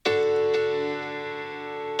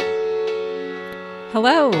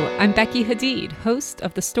Hello, I'm Becky Hadeed, host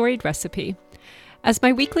of The Storied Recipe. As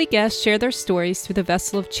my weekly guests share their stories through the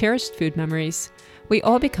vessel of cherished food memories, we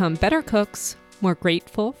all become better cooks, more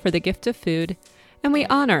grateful for the gift of food, and we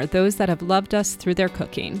honor those that have loved us through their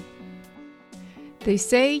cooking. They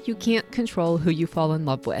say you can't control who you fall in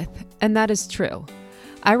love with, and that is true.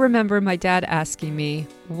 I remember my dad asking me,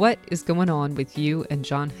 "What is going on with you and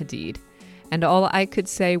John Hadeed?" And all I could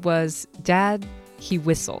say was, "Dad, he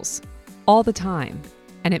whistles all the time,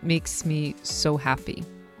 and it makes me so happy."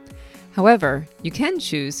 However, you can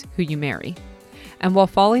choose who you marry. And while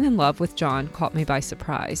falling in love with John caught me by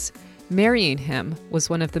surprise, marrying him was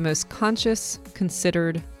one of the most conscious,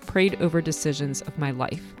 considered, prayed over decisions of my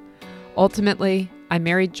life. Ultimately, I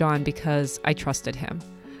married John because I trusted him.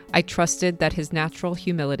 I trusted that his natural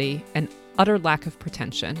humility and utter lack of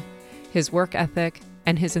pretension, his work ethic,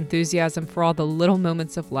 and his enthusiasm for all the little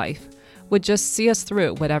moments of life would just see us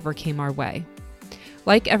through whatever came our way.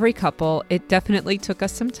 Like every couple, it definitely took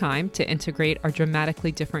us some time to integrate our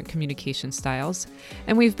dramatically different communication styles,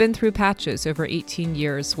 and we've been through patches over 18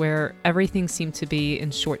 years where everything seemed to be in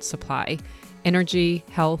short supply: energy,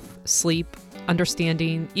 health, sleep,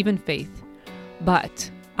 understanding, even faith. But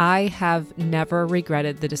I have never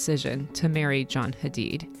regretted the decision to marry John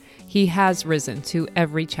Hadeed. He has risen to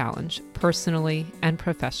every challenge, personally and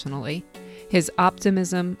professionally. His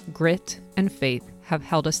optimism, grit, and faith have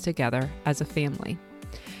held us together as a family.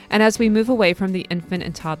 And as we move away from the infant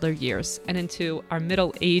and toddler years and into our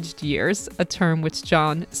middle-aged years, a term which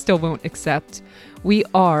John still won't accept, we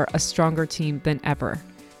are a stronger team than ever.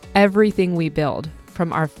 Everything we build,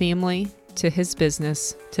 from our family to his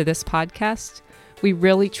business to this podcast, we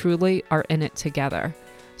really truly are in it together.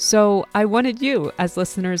 So I wanted you, as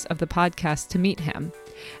listeners of the podcast, to meet him.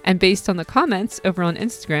 And based on the comments over on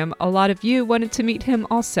Instagram, a lot of you wanted to meet him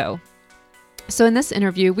also. So in this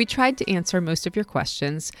interview, we tried to answer most of your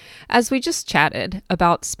questions as we just chatted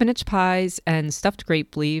about spinach pies and stuffed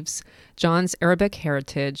grape leaves, John's Arabic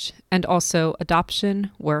heritage, and also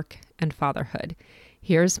adoption, work, and fatherhood.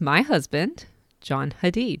 Here's my husband, John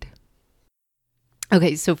Hadeed.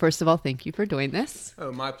 Okay, so first of all, thank you for doing this.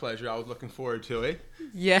 Oh, my pleasure. I was looking forward to it.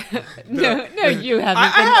 Yeah. No, you haven't.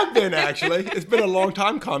 I have been, actually. It's been a long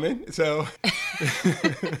time coming, so.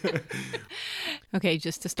 Okay,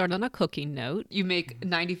 just to start on a cooking note, you make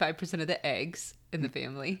 95% of the eggs in the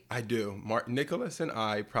family. I do. Nicholas and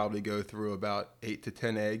I probably go through about 8 to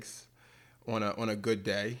 10 eggs on a good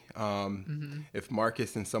day. If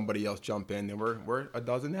Marcus and somebody else jump in, then we're a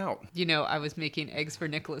dozen out. You know, I was making eggs for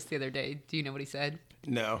Nicholas the other day. Do you know what he said?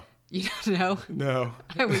 No. You don't know? No.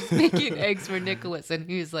 I was making eggs for Nicholas, and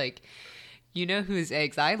he was like, "You know whose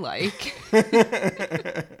eggs I like?"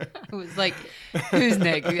 I was like, "Whose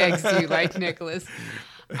eggs do you like, Nicholas?"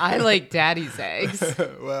 "I like Daddy's eggs."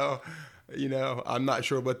 Well, I'm not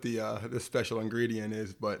sure what the special ingredient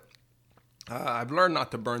is, but I've learned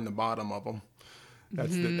not to burn the bottom of them.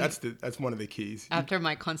 That's one of the keys. After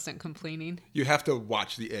my constant complaining, you have to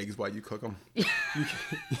watch the eggs while you cook them.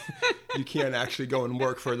 You can't actually go and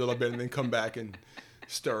work for a little bit and then come back and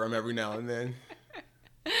stir them every now and then.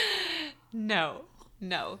 No.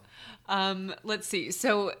 Let's see.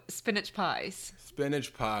 So spinach pies.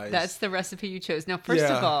 Spinach pies. That's the recipe you chose. Now, first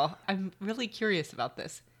of all, I'm really curious about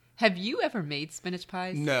this. Have you ever made spinach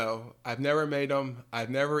pies? No, I've never made them. I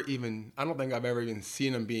don't think I've ever even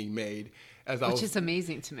seen them being made. Which is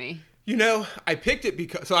amazing to me. I picked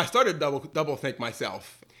it so I started double think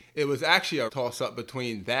myself. It was actually a toss up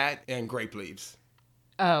between that and grape leaves.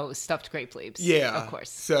 Oh, stuffed grape leaves. Yeah. Of course.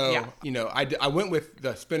 So, yeah. I went with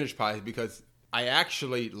the spinach pies because I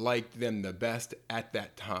actually liked them the best at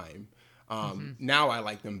that time. Now I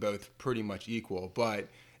like them both pretty much equal, but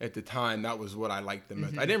at the time, that was what I liked the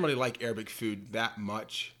most. I didn't really like Arabic food that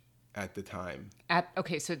much at the time.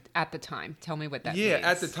 So at the time, tell me what that means. Yeah,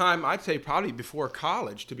 at the time, I'd say probably before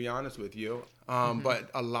college, to be honest with you. But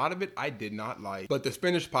a lot of it I did not like. But the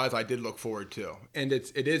spinach pies I did look forward to. And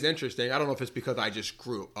it is interesting. I don't know if it's because I just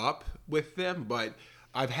grew up with them, but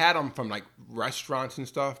I've had them from like restaurants and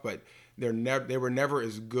stuff, but they were never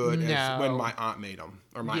as good as when my aunt made them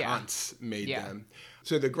or my aunts made them.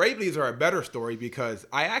 So the grape leaves are a better story because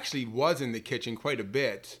I actually was in the kitchen quite a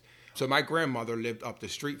bit. So my grandmother lived up the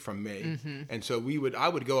street from me. And so I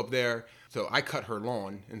would go up there. So I cut her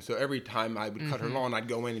lawn. And so every time I would cut her lawn, I'd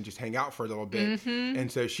go in and just hang out for a little bit.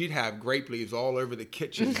 And so she'd have grape leaves all over the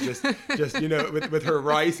kitchen, just with her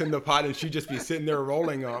rice in the pot, and she'd just be sitting there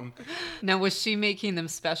rolling them. Now, was she making them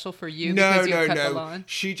special for you because you cut the lawn?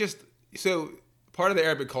 So part of the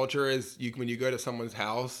Arabic culture is when you go to someone's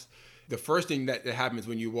house, the first thing that happens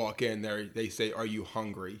when you walk in there, they say, "Are you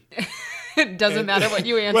hungry?" It doesn't matter what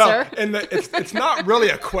you answer. Well, and it's not really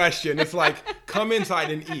a question. It's like, come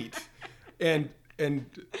inside and eat. And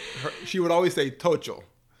she would always say tocho.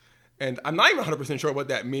 And I'm not even 100% sure what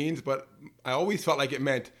that means, but I always felt like it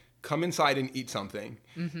meant come inside and eat something.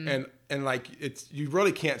 Mm-hmm. And like, you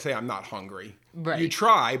really can't say I'm not hungry. Right. You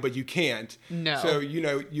try, but you can't. No. So,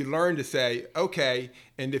 you learn to say, okay,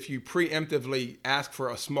 and if you preemptively ask for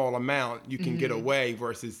a small amount, you can get away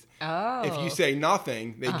versus if you say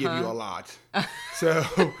nothing, they give you a lot.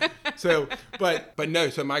 But no,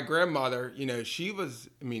 so my grandmother, she was,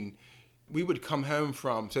 we would come home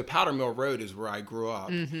so Powder Mill Road is where I grew up.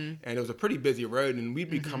 Mm-hmm. And it was a pretty busy road, and we'd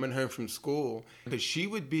be coming home from school because she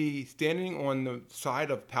would be standing on the side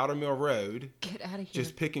of Powder Mill Road. Get out of here.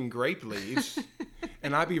 Just picking grape leaves.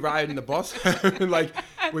 And I'd be riding the bus home, and like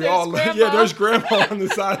there's grandma on the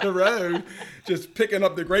side of the road, just picking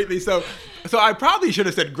up the grape leaves. So I probably should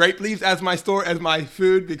have said grape leaves as my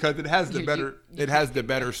food because it has the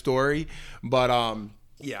better story. But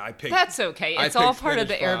yeah, I picked. That's okay. It's all part of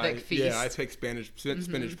the Arabic feast. Yeah, I picked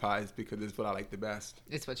spinach pies because it's what I like the best.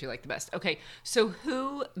 It's what you like the best. Okay, so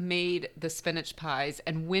who made the spinach pies,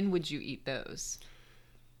 and when would you eat those?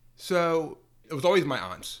 So it was always my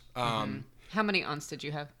aunts. How many aunts did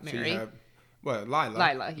you have, Mary?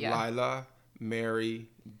 Lila. Yeah. Lila, Mary,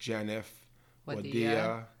 Jennifer,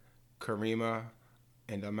 Wadia, Karima,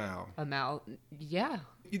 and Amal. Yeah.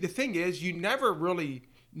 The thing is, you never really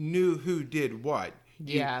knew who did what.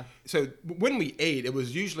 Yeah. So when we ate, it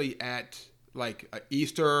was usually at like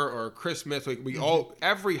Easter or Christmas. Like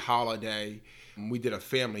every holiday, we did a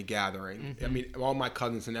family gathering. Mm-hmm. All my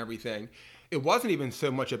cousins and everything. It wasn't even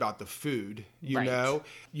so much about the food, you know.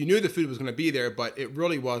 You knew the food was going to be there, but it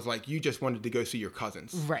really was like you just wanted to go see your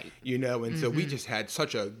cousins. Right. And so we just had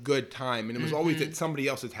such a good time. And it was always at somebody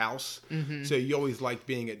else's house. Mm-hmm. So you always liked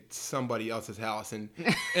being at somebody else's house. And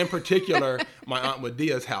in particular, my Aunt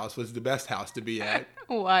Wadia's house was the best house to be at.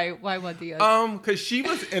 Why Wadia? Because she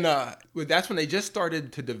was that's when they just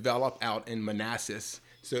started to develop out in Manassas.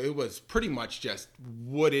 So it was pretty much just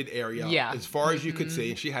wooded area as far as you could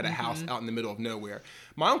see. And she had a house out in the middle of nowhere.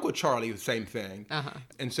 My Uncle Charlie, the same thing.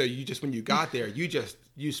 And so when you got there,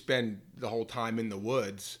 you spend the whole time in the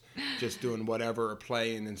woods just doing whatever or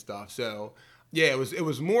playing and stuff. So yeah, it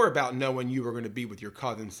was more about knowing you were going to be with your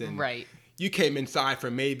cousins. And you came inside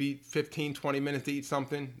for maybe 15, 20 minutes to eat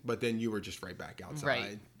something, but then you were just right back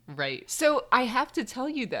outside. Right. So I have to tell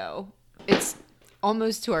you though, it's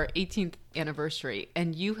almost to our 18th anniversary,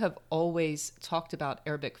 and you have always talked about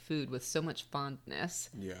Arabic food with so much fondness.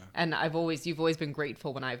 Yeah. And you've always been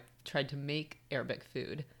grateful when I've tried to make Arabic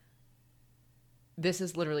food. This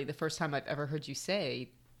is literally the first time I've ever heard you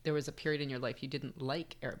say there was a period in your life you didn't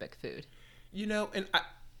like Arabic food.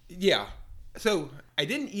 So I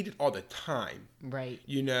didn't eat it all the time. Right.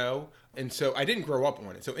 And so I didn't grow up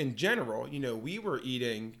on it. So in general, we were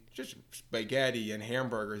eating just spaghetti and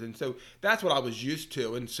hamburgers. And so that's what I was used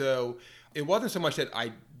to. And so it wasn't so much that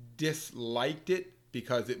I disliked it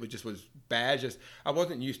because it was bad. Just I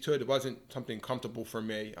wasn't used to it. It wasn't something comfortable for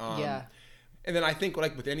me. And then I think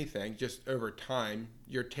like with anything, just over time,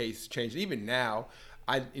 your tastes change. Even now,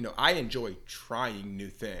 I enjoy trying new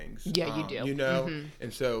things. Yeah, you do. Mm-hmm.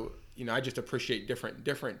 And so I just appreciate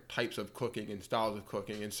different types of cooking and styles of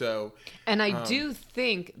cooking. And so and I do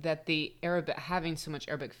think that having so much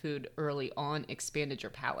Arabic food early on expanded your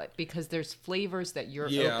palate because there's flavors that you're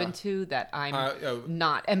open to that I'm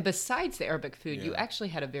not. And besides the Arabic food, you actually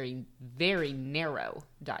had a very, very narrow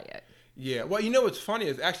diet. Yeah. Well, what's funny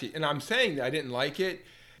is actually, and I'm saying that I didn't like it.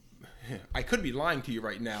 I could be lying to you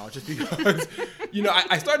right now just because,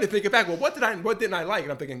 I started to think back, well, what didn't I like?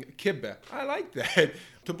 And I'm thinking, kibbeh, I like that.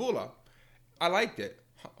 Tabbouleh, I liked it.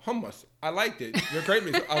 Hummus, I liked it. Your grape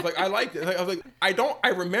leaves, I was like, I liked it. I was like, I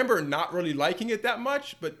remember not really liking it that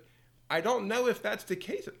much, but I don't know if that's the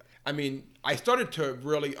case. I started to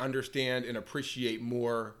really understand and appreciate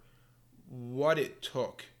more what it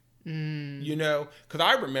took. Because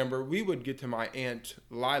I remember we would get to my Aunt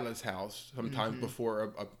Lila's house sometimes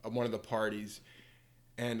before one of the parties.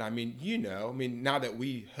 And now that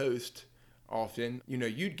we host often,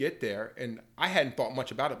 you'd get there and I hadn't thought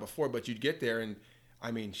much about it before, but you'd get there and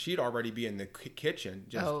she'd already be in the kitchen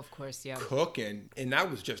just of course, cooking. And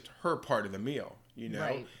that was just her part of the meal,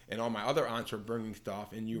 Right. And all my other aunts were bringing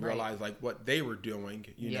stuff and you realize like what they were doing,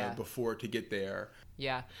 before to get there.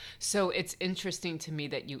 Yeah. So it's interesting to me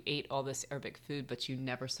that you ate all this Arabic food, but you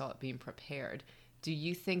never saw it being prepared. Do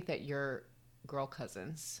you think that your girl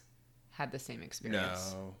cousins had the same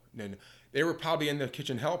experience. No. They were probably in the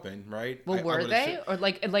kitchen helping, right? Well, were they? Or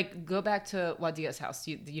like go back to Wadia's house,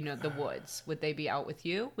 you know, the woods. Would they be out with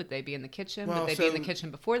you? Would they be in the kitchen? Would they be in the kitchen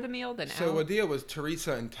before the meal, then out? So Wadia was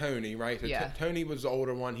Teresa and Tony, right? So Tony was the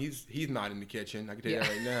older one. He's not in the kitchen. I can tell you that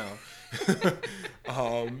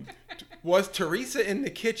right now. Was Teresa in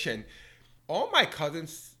the kitchen? All my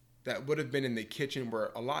cousins that would have been in the kitchen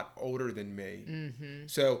were a lot older than me. Mm-hmm.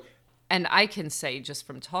 So... And I can say, just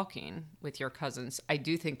from talking with your cousins, I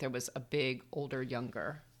do think there was a big older,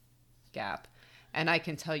 younger gap. And I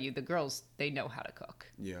can tell you, the girls, they know how to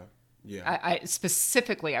cook. Yeah. I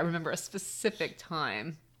remember a specific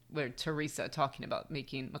time where Teresa talking about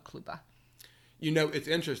making makluba. You know, it's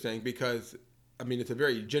interesting because, I mean, it's a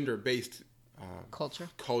very gender-based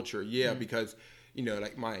culture. Yeah, because, you know,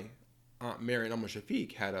 like my Aunt Mary and Umma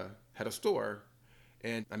Shafiq had a store.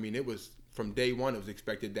 And, I mean, it was... From day one, it was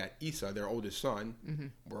expected that Isa, their oldest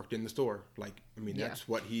son, worked in the store. Like, I mean, that's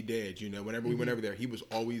what he did. You know, whenever we went over there, he was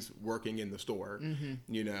always working in the store,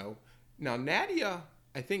 you know. Now, Nadia,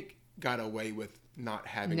 I think, got away with not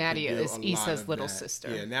having Nadia to do is a lot Isa's of little that.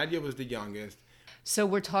 sister. Yeah, Nadia was the youngest. So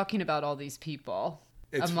we're talking about all these people.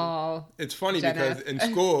 Amal. It's funny Jenna. because in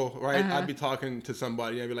school, right, I'd be talking to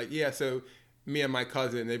somebody, and I'd be like, yeah, so me and my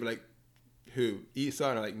cousin, they'd be like, who? Isa?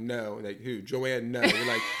 And I'm like, no. And like, who? Joanne? No. They're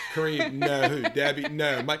like, Kareem? No. Who? Debbie?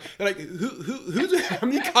 No. Mike? They're like, who's? How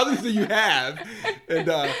many cousins do you have?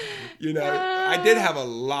 And you know, I did have a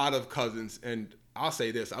lot of cousins, and I'll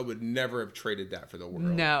say this: I would never have traded that for the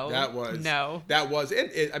world. No. That was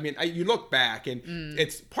it. I mean, you look back, and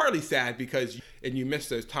it's partly sad because you miss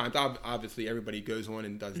those times. Obviously, everybody goes on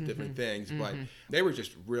and does different things, but they were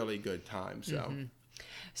just really good times.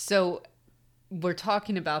 So. We're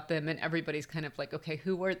talking about them and everybody's kind of like, okay,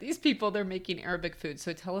 who are these people? They're making Arabic food.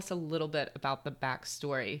 So tell us a little bit about the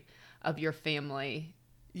backstory of your family.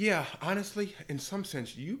 Yeah, honestly, in some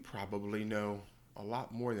sense, you probably know a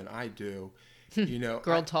lot more than I do. You know,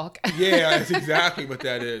 Girl talk. Yeah, that's exactly what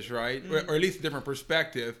that is, right? Or at least a different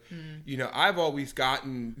perspective. You know, I've always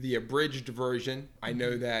gotten the abridged version. I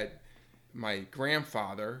know that my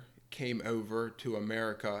grandfather came over to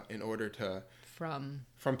America in order to...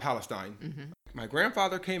 From Palestine. My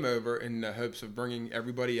grandfather came over in the hopes of bringing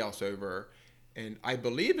everybody else over, and I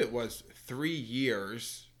believe it was 3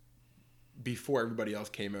 years before everybody else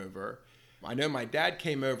came over. I know my dad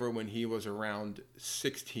came over when he was around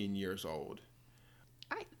 16 years old.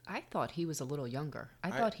 I thought he was a little younger. I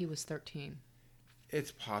thought he was 13.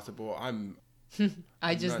 It's possible.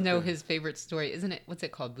 I just know his favorite story. Isn't it? What's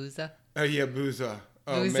it called? Booza? Oh, yeah, Booza.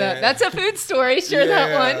 Oh, Booza. Man. That's a food story. Share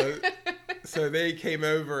that one. So they came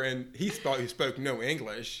over, and he spoke no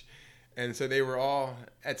English. And so they were all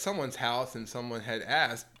at someone's house, and someone had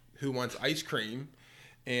asked who wants ice cream.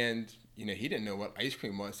 And, you know, he didn't know what ice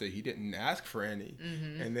cream was, so he didn't ask for any.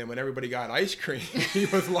 And then when everybody got ice cream, he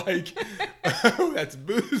was like, oh, that's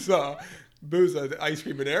Booza. Booza, the ice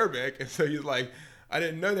cream in Arabic. And so he's like, I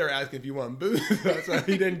didn't know they were asking if you want Booza, so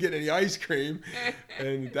he didn't get any ice cream.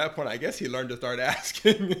 And at that point, I guess he learned to start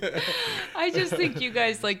asking. I just think you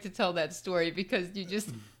guys like to tell that story because you just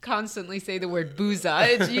constantly say the word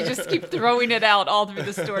Booza. You just keep throwing it out all through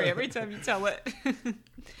the story every time you tell it.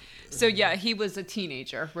 So, yeah, he was a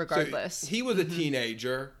teenager, regardless. So he was a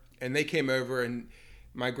teenager, and they came over, and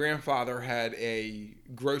my grandfather had a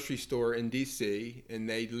grocery store in D.C., and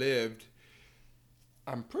they lived...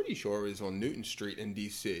 I'm pretty sure it was on Newton Street in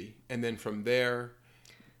D.C. And then from there,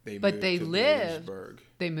 they moved to Bladensburg.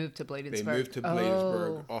 They moved to Bladensburg. They moved to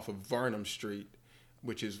Bladensburg off of Varnum Street,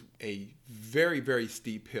 which is a very, very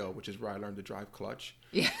steep hill, which is where I learned to drive clutch.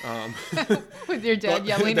 Yeah. With your dad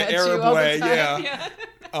yelling at Arab you all way, the time.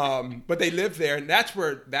 Yeah. But they lived there, and that's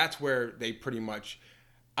where they pretty much...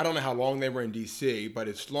 I don't know how long they were in D.C., but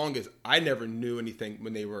as long as... I never knew anything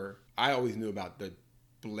when they were... I always knew about the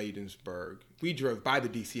Bladensburg. We drove by the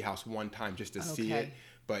DC house one time just to see it,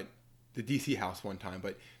 but the DC house one time,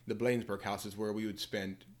 but the Bladensburg house is where we would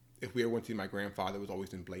spend, if we ever went to see my grandfather, it was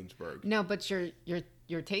always in Bladensburg. No, but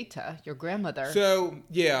your teta, your grandmother. So,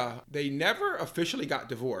 yeah, they never officially got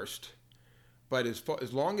divorced, but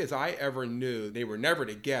as long as I ever knew, they were never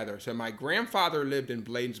together. So my grandfather lived in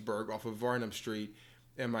Bladensburg off of Varnum Street,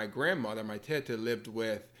 and my grandmother, my teta, lived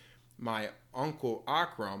with my uncle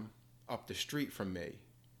Akram up the street from me.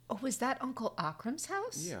 Oh, was that Uncle Akram's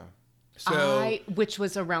house? Yeah. So, which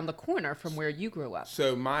was around the corner from where you grew up.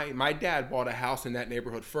 So my dad bought a house in that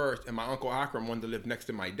neighborhood first, and my Uncle Akram wanted to live next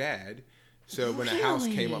to my dad. So when a house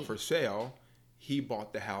came up for sale, he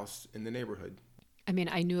bought the house in the neighborhood. I mean,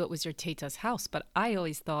 I knew it was your teta's house, but I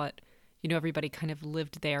always thought, you know, everybody kind of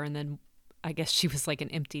lived there and then I guess she was like an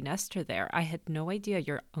empty nester there. I had no idea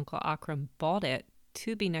your Uncle Akram bought it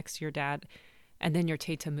to be next to your dad, and then your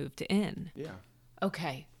teta moved in. Yeah.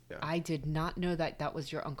 Okay. Yeah. I did not know that that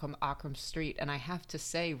was your Uncle Akram street. And I have to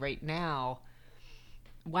say right now,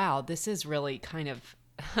 wow, this is really kind of,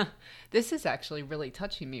 this is actually really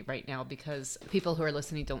touching me right now, because people who are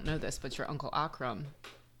listening don't know this, but your Uncle Akram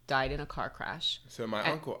died in a car crash. So my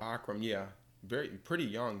Uncle Akram, pretty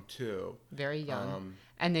young too. Very young.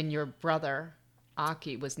 And then your brother,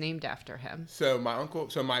 Aki, was named after him. So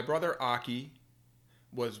my brother Aki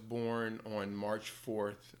was born on March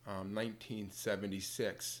 4th,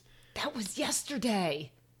 1976. That was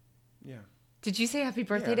yesterday. Yeah. Did you say happy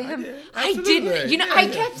birthday to him? I didn't. I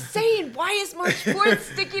kept saying, why is March 4th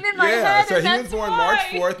sticking in my head? So he was born March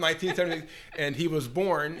 4th, 1976. And he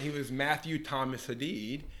was Matthew Thomas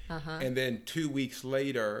Hadeed. And then 2 weeks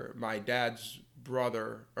later, my dad's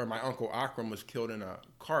brother, or my Uncle Akram, was killed in a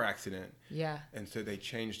car accident. Yeah. And so they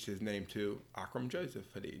changed his name to Akram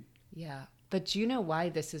Joseph Hadeed. Yeah. But do you know why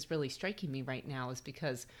this is really striking me right now is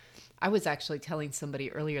because I was actually telling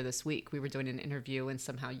somebody earlier this week, we were doing an interview and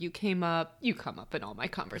somehow you come up in all my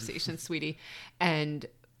conversations, sweetie. And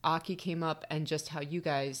Aki came up, and just how you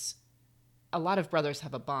guys, a lot of brothers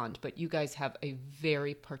have a bond, but you guys have a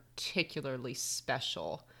very particularly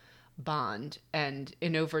special bond. And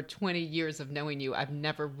in over 20 years of knowing you, I've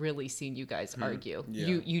never really seen you guys argue.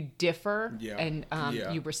 Yeah. You differ, and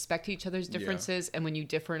Yeah. you respect each other's differences. And when you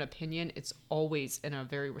differ in opinion, it's always in a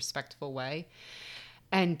very respectful way.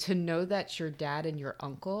 And to know that your dad and your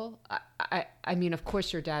uncle, I mean, of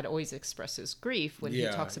course, your dad always expresses grief when he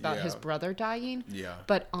talks about his brother dying. Yeah.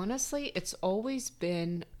 But honestly, it's always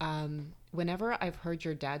been, whenever I've heard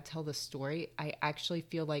your dad tell the story, I actually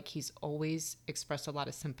feel like he's always expressed a lot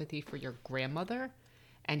of sympathy for your grandmother.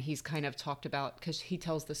 And he's kind of talked about, because he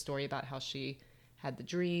tells the story about how she had the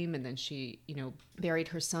dream and then she, buried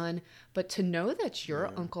her son. But to know that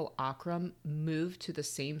your Uncle Akram moved to the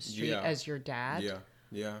same street as your dad.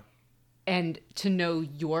 Yeah. And to know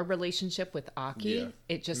your relationship with Aki,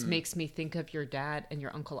 it just makes me think of your dad and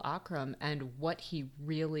your Uncle Akram and what he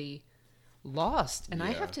really lost. And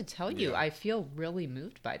I have to tell you, I feel really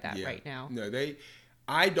moved by that right now. No,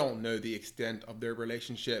 I don't know the extent of their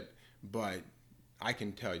relationship, but I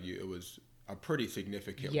can tell you it was a pretty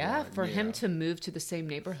significant one. For him to move to the same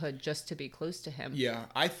neighborhood just to be close to him. Yeah,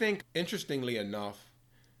 I think, interestingly enough,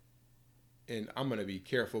 and I'm going to be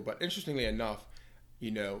careful, but interestingly enough,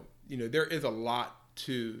 there is a lot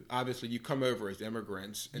to, obviously you come over as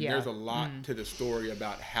immigrants, and there's a lot to the story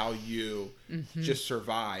about how you just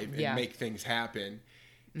survive and make things happen.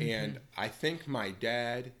 And I think my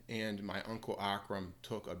dad and my Uncle Akram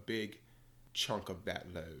took a big chunk of that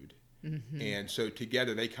load. And so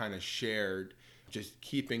together they kind of shared just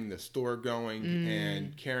keeping the store going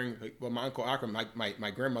and caring. Well, my Uncle Akram,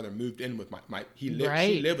 my grandmother moved in with she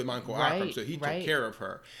lived with my Uncle Akram, so he took care of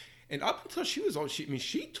her. And up until she was old,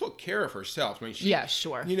 she took care of herself. I mean,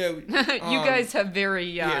 sure. You guys have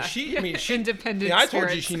very independent. I told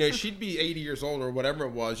you, she'd be 80 years old or whatever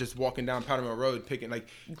it was, just walking down Powder Mill Road picking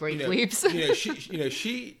grape leaves.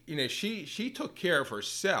 She took care of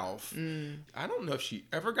herself. I don't know if she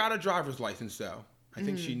ever got a driver's license though. I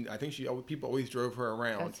think people always drove her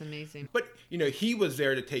around. That's amazing. But, he was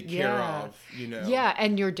there to take care of, Yeah,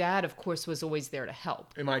 and your dad, of course, was always there to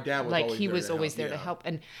help. And my dad was always there to help.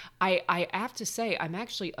 And I have to say, I'm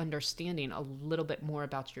actually understanding a little bit more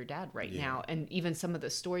about your dad right now. And even some of the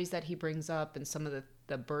stories that he brings up and some of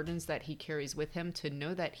the burdens that he carries with him, to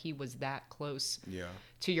know that he was that close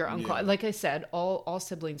to your uncle. Yeah. Like I said, all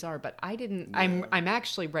siblings are, but I didn't. Yeah. I'm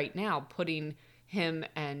actually right now putting him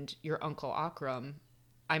and your Uncle Akram,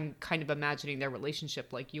 I'm kind of imagining their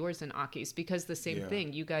relationship like yours and Aki's, because the same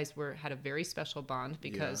thing, you guys had a very special bond,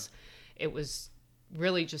 because it was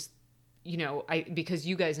really just, because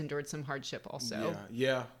you guys endured some hardship also.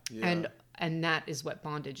 Yeah. And that is what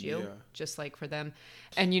bonded you, just like for them.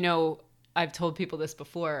 And, I've told people this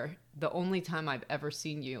before, the only time I've ever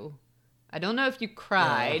seen you, I don't know if you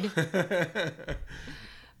cried,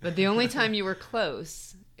 but the only time you were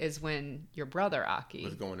close is when your brother Aki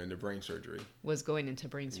was going into brain surgery.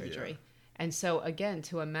 Yeah. And so again,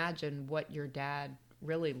 to imagine what your dad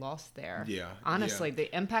really lost there. Yeah. Honestly,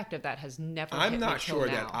 the impact of that has never hit me till now. I'm not sure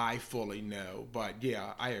that I fully know, but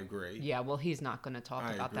I agree. Yeah, well, he's not going to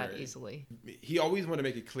talk about that easily. He always wanted to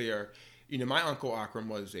make it clear, my Uncle Akram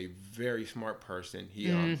was a very smart person. He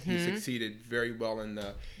succeeded very well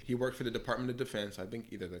he worked for the Department of Defense, I think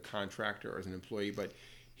either the contractor or as an employee, but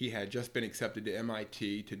he had just been accepted to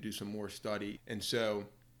MIT to do some more study. And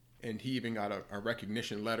he even got a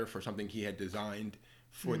recognition letter for something he had designed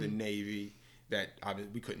for the Navy that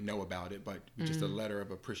obviously we couldn't know about it, but just a letter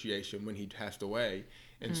of appreciation when he passed away.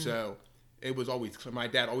 And so it was always, my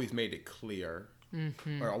dad always made it clear,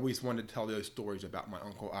 or always wanted to tell those stories about my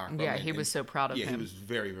Uncle Akram. Yeah, he was so proud of him. Yeah, he was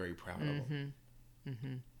very, very proud of him.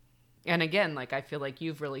 And again, like, I feel like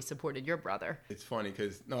you've really supported your brother. It's funny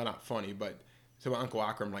because, no, not funny, but so my Uncle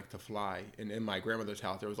Akram liked to fly. And in my grandmother's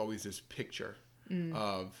house, there was always this picture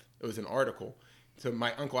of, it was an article. So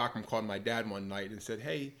my Uncle Akram called my dad one night and said,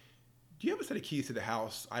 "Hey, do you have a set of keys to the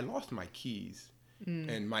house? I lost my keys."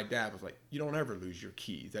 And my dad was like, "You don't ever lose your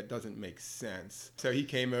keys. That doesn't make sense." So he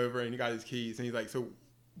came over and he got his keys and he's like, "So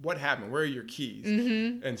what happened? Where are your keys?"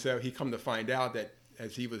 And so he come to find out that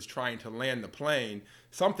as he was trying to land the plane,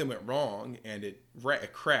 something went wrong and it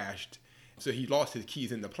crashed. So he lost his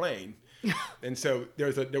keys in the plane. And so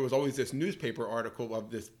there was always this newspaper article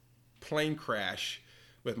of this plane crash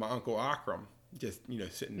with my Uncle Akram just,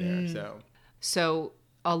 sitting there. So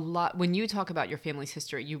a lot, when you talk about your family's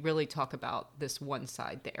history, you really talk about this one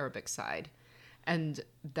side, the Arabic side. And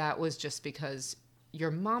that was just because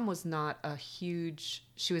your mom was not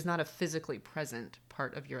she was not a physically present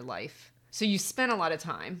part of your life. So you spent a lot of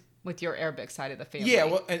time with your Arabic side of the family. Yeah,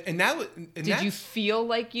 well, and that was... Did you feel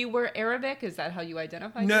like you were Arabic? Is that how you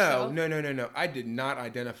identified yourself? No. I did not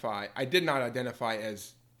identify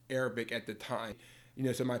as Arabic at the time.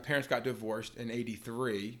 So my parents got divorced in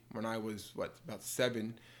 83 when I was, about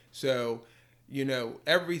 7. So,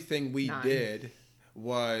 everything we 9. did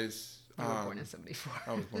was... You were born in 74.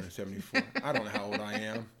 I was born in 74. I don't know how old I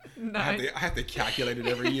am. 9. I have to calculate it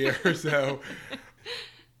every year. So,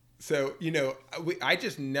 I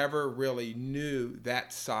just never really knew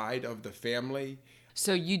that side of the family.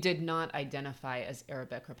 So you did not identify as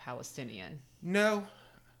Arabic or Palestinian? No.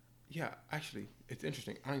 Yeah, actually, it's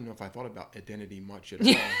interesting. I don't even know if I thought about identity much at all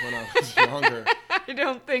when I was younger. I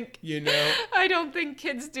don't think, I don't think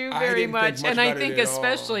kids do very much. And I think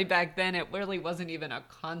especially back then, it really wasn't even a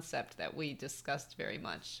concept that we discussed very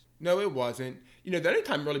much. No, it wasn't. The only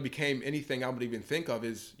time it really became anything I would even think of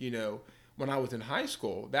is, when I was in high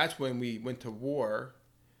school. That's when we went to war,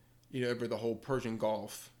 over the whole Persian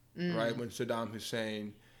Gulf, right? When Saddam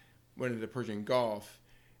Hussein went into the Persian Gulf.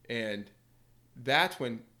 And that's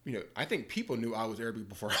when, I think people knew I was Arabic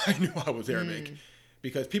before I knew I was Arabic.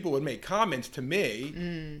 Because people would make comments to me,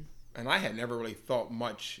 and I had never really thought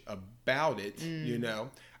much about it,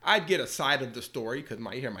 I'd get a side of the story because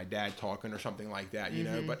you hear my dad talking or something like that,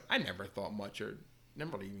 but I never thought much or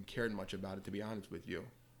never really even cared much about it, to be honest with you.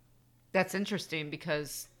 That's interesting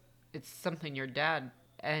because it's something your dad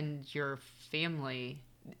and your family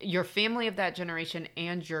of that generation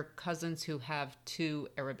and your cousins who have 2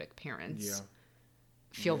 Arabic parents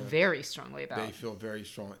feel very strongly about. They feel very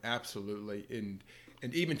strong, absolutely.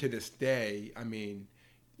 And even to this day, I mean,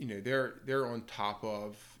 they're on top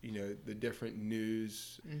of, the different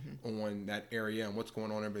news on that area and what's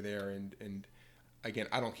going on over there. And again,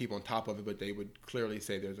 I don't keep on top of it, but they would clearly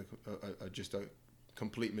say there's just a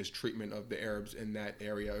complete mistreatment of the Arabs in that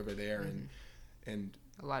area over there, and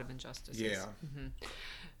a lot of injustices. Yeah.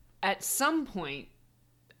 At some point,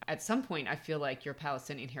 I feel like your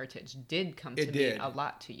Palestinian heritage did come to mean a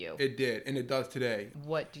lot to you. It did, and it does today.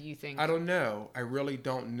 What do you think? I don't know. I really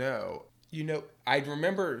don't know. I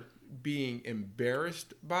remember being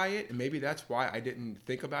embarrassed by it, and maybe that's why I didn't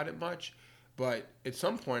think about it much. But at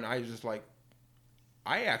some point, I was just like,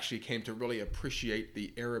 I actually came to really appreciate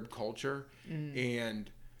the Arab culture, and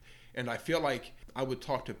I feel like I would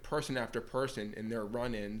talk to person after person in their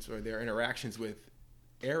run-ins or their interactions with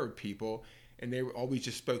Arab people, and they always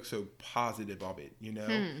just spoke so positive of it,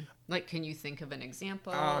 Like, can you think of an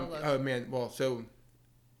example? Oh man, well, so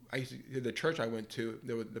the church I went to,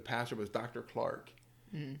 the pastor was Dr. Clark,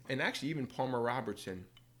 and actually even Palmer Robertson.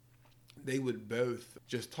 They would both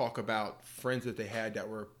just talk about friends that they had that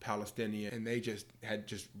were Palestinian, and they just had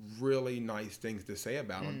just really nice things to say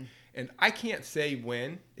about them. And I can't say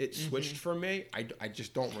when it switched for me. I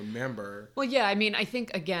just don't remember. Well, yeah, I mean, I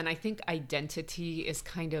think identity is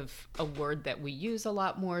kind of a word that we use a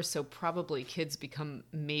lot more, so probably kids become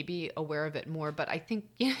maybe aware of it more. But I think,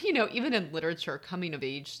 even in literature,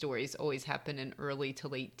 coming-of-age stories always happen in early to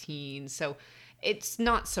late teens. So it's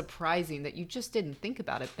not surprising that you just didn't think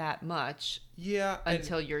about it that much. Yeah.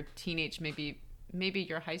 Until your teenage, maybe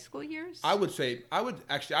your high school years? I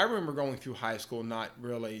remember going through high school not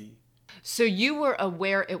really. So you were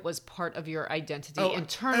aware it was part of your identity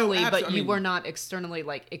internally, but you were not externally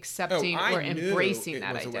accepting or embracing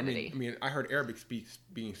that identity. I heard Arabic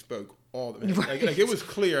being spoke all the time. Right. Like it was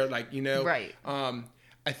clear, Right.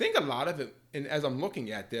 I think a lot of it, and as I'm looking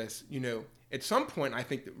at this, at some point, I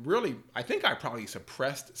think I probably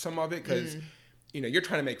suppressed some of it because you're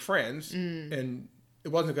trying to make friends, and it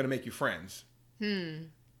wasn't going to make you friends.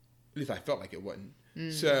 At least I felt like it wouldn't.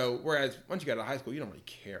 So, whereas once you get out of high school, you don't really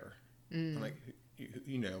care. Like,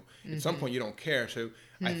 at some point you don't care. So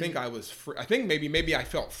I think I was free. I think maybe I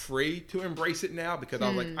felt free to embrace it now because I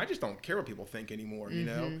was like, I just don't care what people think anymore, you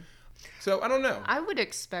know? So I don't know. I would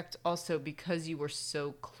expect also because you were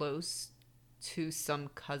so close to some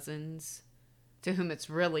cousins to whom it's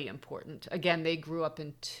really important. Again, they grew up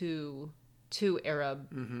in two Arab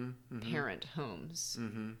parent homes,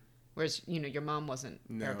 whereas, your mom wasn't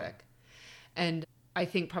Arabic. And I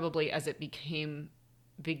think probably as it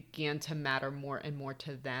began to matter more and more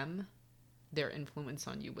to them, their influence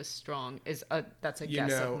on you was strong. That's a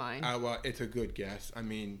guess of mine. Well, it's a good guess. I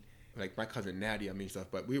mean, like my cousin Nadia, stuff,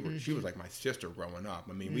 but she was like my sister growing up.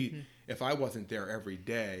 I mean, if I wasn't there every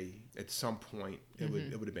day, at some point it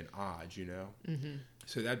would have been odd,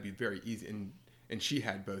 So that'd be very easy. And she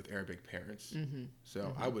had both Arabic parents,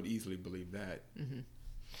 so I would easily believe that.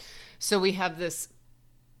 So we have this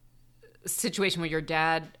situation where your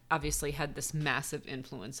dad obviously had this massive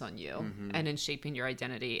influence on you and in shaping your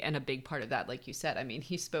identity, and a big part of that, like you said, I mean,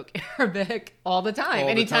 he spoke Arabic all the time.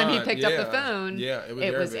 Anytime he picked up the phone,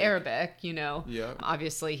 it was Arabic,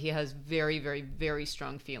 Obviously he has very, very, very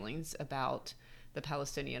strong feelings about the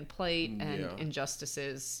Palestinian plight and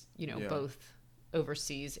injustices, both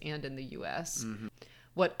overseas and in the US.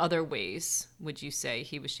 What other ways would you say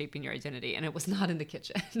he was shaping your identity? And it was not in the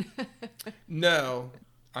kitchen. No.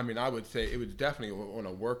 I mean, I would say it was definitely on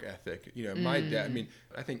a work ethic. My dad, I mean,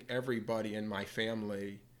 I think everybody in my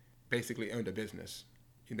family basically owned a business.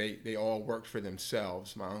 They all worked for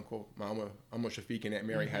themselves. My uncle Shafiq and Aunt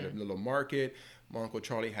Mary had a little market. My Uncle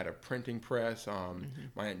Charlie had a printing press.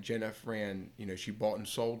 My Aunt Jennifer ran, she bought and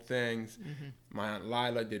sold things. My Aunt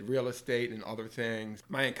Lila did real estate and other things.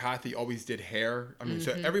 My Aunt Kathy always did hair. I mean,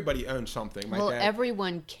 so everybody owned something.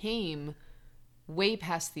 Everyone came way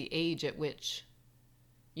past the age at which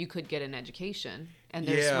you could get an education. And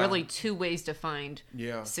there's really two ways to find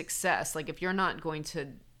success. Like if you're not going to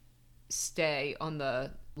stay on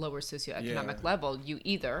the lower socioeconomic level, you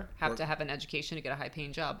either have to have an education to get a high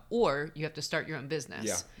paying job, or you have to start your own business.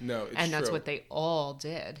 Yeah, no, it's and that's true. What they all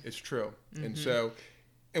did. It's true. And so,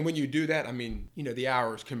 and when you do that, I mean, the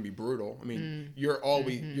hours can be brutal. I mean, you're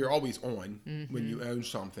always on when you own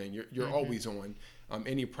something. You're always on.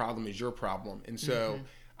 Any problem is your problem. And so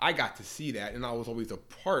I got to see that, and I was always a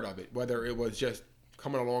part of it, whether it was just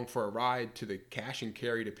coming along for a ride to the cash and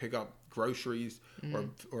carry to pick up groceries or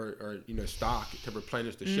stock to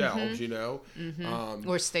replenish the shelves,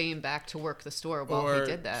 or staying back to work the store while he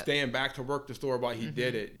did that. Staying back to work the store while he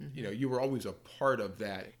did it. You were always a part of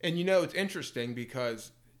that. And it's interesting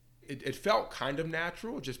because it felt kind of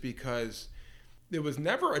natural, just because there was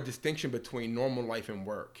never a distinction between normal life and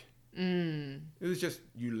work. It was just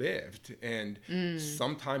you lived, and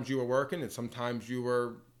sometimes you were working and sometimes you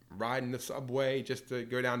were riding the subway just to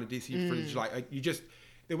go down to DC for July.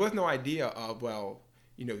 There was no idea of,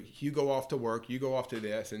 you go off to work, you go off to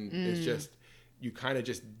this, and it's just, you kind of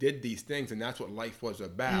just did these things, and that's what life was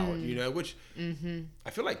about, which I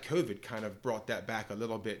feel like COVID kind of brought that back a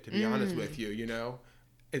little bit, to be honest with you,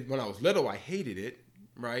 When I was little, I hated it,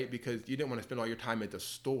 right? Because you didn't want to spend all your time at the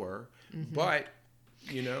store, but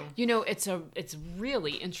it's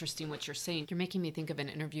really interesting what you're saying. You're making me think of an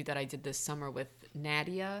interview that I did this summer with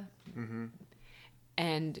Nadia.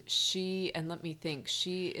 And she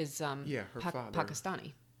is her father.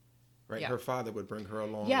 Pakistani. Right, her father would bring her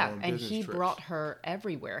along. Yeah, and he brought her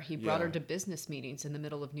everywhere. He brought her to business meetings in the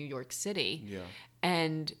middle of New York City. Yeah.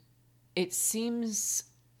 And it seems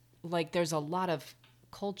like there's a lot of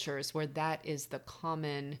cultures where that is the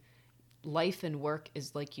common life, and work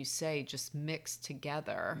is, like you say, just mixed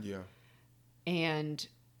together. Yeah. And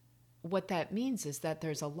what that means is that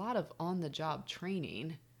there's a lot of on-the-job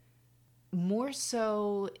training, more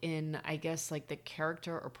so in, I guess, like the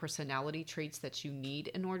character or personality traits that you need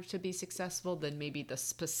in order to be successful than maybe the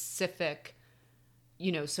specific,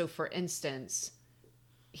 so for instance,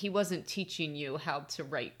 he wasn't teaching you how to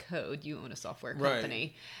write code. You own a software company.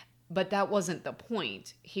 Right. But that wasn't the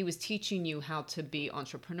point. He was teaching you how to be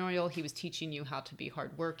entrepreneurial. He was teaching you how to be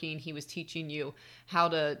hardworking. He was teaching you how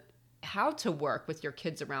to work with your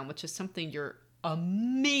kids around, which is something you're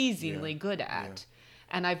amazingly good at. Yeah.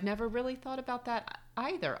 And I've never really thought about that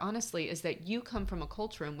either, honestly, is that you come from a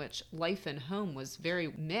culture in which life and home was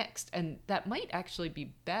very mixed. And that might actually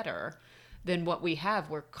be better than what we have.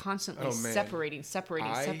 We're constantly separating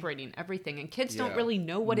everything. And kids don't really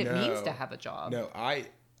know what it means to have a job. No,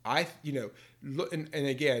 look, and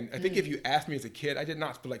again, I think if you asked me as a kid, I did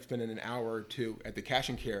not like spending an hour or two at the cash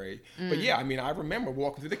and carry. But yeah, I mean, I remember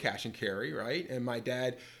walking through the cash and carry, right? And my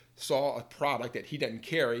dad saw a product that he didn't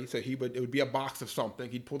carry, so it would be a box of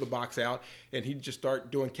something. He'd pull the box out and he'd just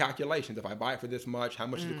start doing calculations. If I buy it for this much, how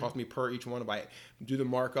much does it cost me per each one? If I do the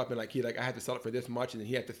markup and I had to sell it for this much, and then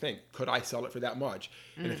he had to think, could I sell it for that much?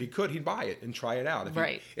 And if he could, he'd buy it and try it out.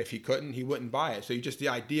 If he couldn't, he wouldn't buy it. So just the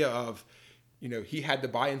idea of, he had to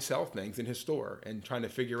buy and sell things in his store and trying to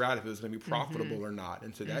figure out if it was going to be profitable or not.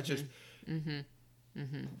 And so that's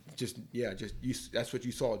that's what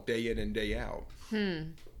you saw day in and day out.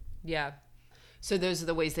 Yeah. So those are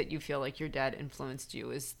the ways that you feel like your dad influenced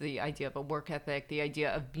you, is the idea of a work ethic, the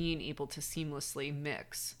idea of being able to seamlessly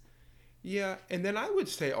mix. Yeah. And then I would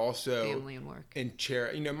say also family and work. And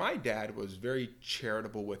my dad was very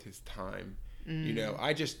charitable with his time.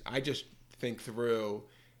 I just think through,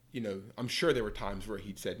 I'm sure there were times where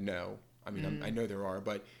he'd said no. I mean, I know there are,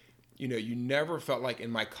 but you never felt like,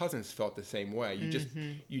 and my cousins felt the same way.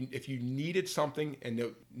 If you needed something and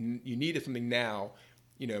you needed something now,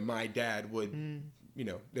 my dad would,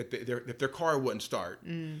 if their car wouldn't start,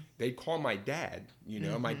 they'd call my dad.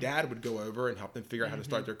 My dad would go over and help them figure out how to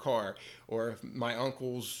start their car. Or if my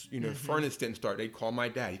uncle's, furnace didn't start, they'd call my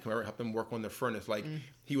dad. He'd come over and help them work on the furnace. Like,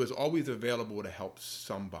 he was always available to help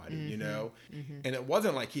somebody, And it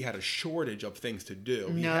wasn't like he had a shortage of things to do.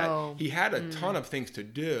 He had a ton of things to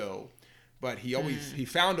do, but he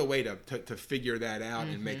found a way to figure that out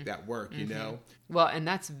and make that work, Well, and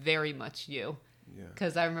that's very much you.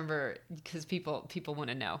 Because I remember, people want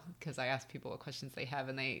to know, because I ask people what questions they have,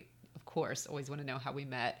 and they, of course, always want to know how we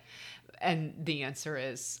met. And the answer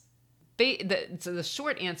is, so the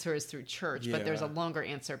short answer is through church, but there's a longer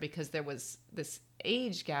answer because there was this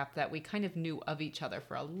age gap that we kind of knew of each other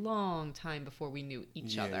for a long time before we knew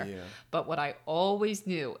each other. Yeah. But what I always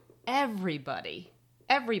knew, everybody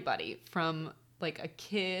from like a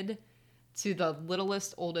kid to the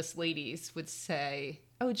littlest, oldest ladies would say,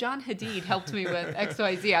 oh, John Hadeed helped me with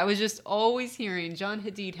XYZ. I was just always hearing, John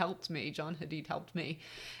Hadeed helped me. John Hadeed helped me.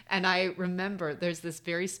 And I remember there's this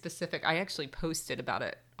very specific, I actually posted about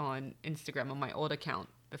it on Instagram on my old account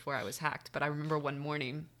before I was hacked. But I remember one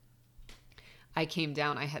morning I came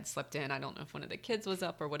down, I had slept in. I don't know if one of the kids was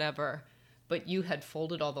up or whatever, but you had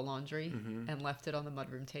folded all the laundry and left it on the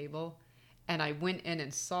mudroom table. And I went in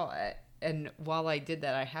and saw it. And while I did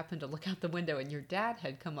that, I happened to look out the window, and your dad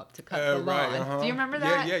had come up to cut the lawn. Right, Do you remember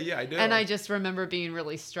that? Yeah, I do. And I just remember being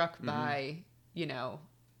really struck by,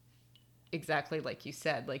 exactly like you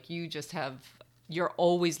said, like you're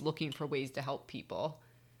always looking for ways to help people,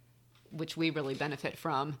 which we really benefit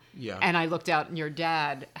from. Yeah. And I looked out, and your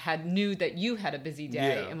dad knew that you had a busy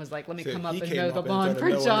day and was like, let me come up and mow the lawn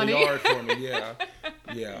for Johnny.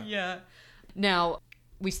 Yeah. Now,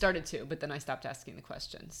 we started to, but then I stopped asking the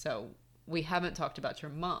question. So we haven't talked about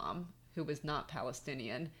your mom, who was not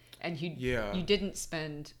Palestinian, and you didn't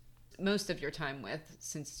spend most of your time with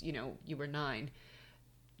since, you were 9.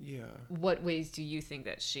 Yeah. What ways do you think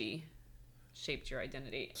that she shaped your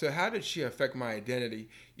identity? So how did she affect my identity?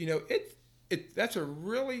 That's a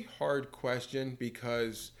really hard question,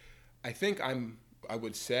 because I think I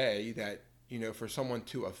would say that, for someone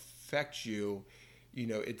to affect you,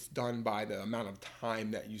 it's done by the amount of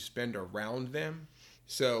time that you spend around them.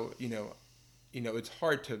 So, it's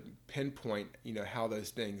hard to pinpoint, how those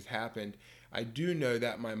things happened. I do know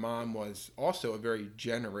that my mom was also a very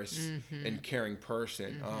generous and caring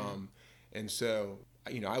person. And so,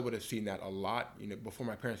 I would have seen that a lot, before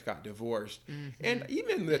my parents got divorced. And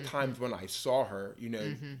even the times when I saw her,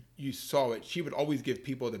 you saw it. She would always give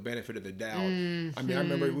people the benefit of the doubt. I mean, I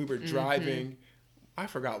remember we were driving. I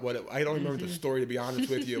forgot I don't remember the story, to be honest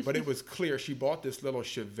with you, but it was clear she bought this little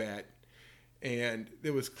Chevette, and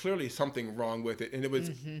there was clearly something wrong with it. And it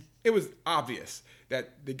was obvious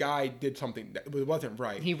that the guy did something that wasn't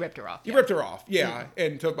right. He ripped her off. Ripped her off, yeah.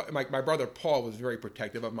 And so my brother Paul was very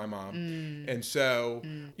protective of my mom. And so,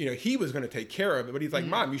 he was going to take care of it, but he's like,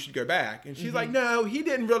 Mom, you should go back. And she's like, no, he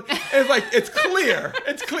didn't really. And it's like, it's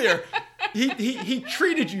clear. He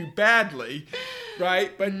treated you badly.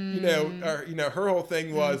 Right, but her whole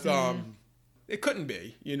thing was it couldn't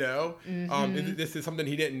be, this is something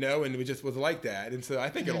he didn't know, and it just was like that, and so I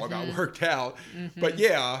think it all got worked out. But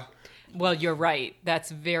yeah, well, you're right.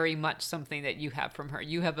 That's very much something that you have from her.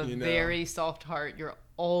 You have a very soft heart. You're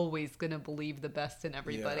always gonna believe the best in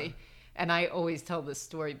everybody, and I always tell this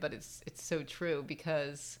story, but it's so true,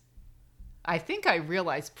 because I think I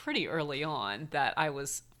realized pretty early on that I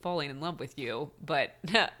was falling in love with you, but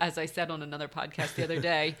as I said on another podcast the other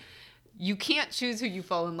day, you can't choose who you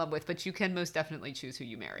fall in love with, but you can most definitely choose who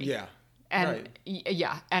you marry. Yeah, And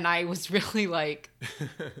yeah, and I was really like,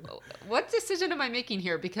 what decision am I making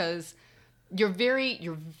here? Because you're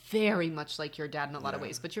very much like your dad in a lot of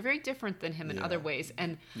ways, but you're very different than him in other ways.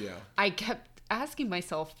 And I kept asking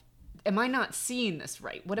myself, am I not seeing this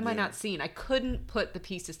right? What am I not seeing? I couldn't put the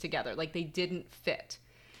pieces together. Like, they didn't fit.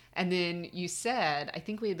 And then you said, I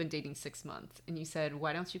think we had been dating 6 months, and you said,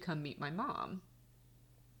 why don't you come meet my mom?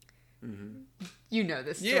 Mm-hmm. You know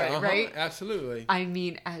this story, right? Absolutely. I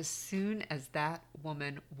mean, as soon as that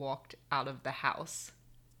woman walked out of the house,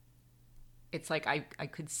 it's like I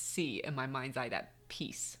could see in my mind's eye that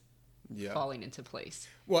piece falling into place.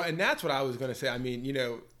 Well, and that's what I was going to say. I mean, you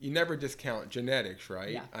know, you never discount genetics,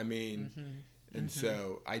 right? Yeah. I mean, and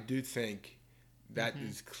so I do think that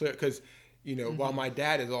is clear because, you know, while my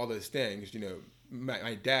dad is all those things, you know,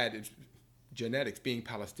 my dad is genetics, being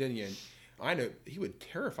Palestinian. I know he would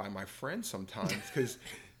terrify my friends sometimes because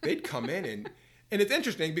they'd come in and it's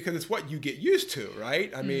interesting because it's what you get used to,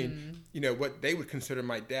 right? I mean, you know, what they would consider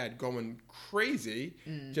my dad going crazy,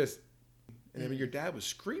 and I mean, your dad was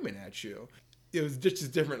screaming at you. It was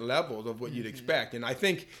just different levels of what you'd expect. And I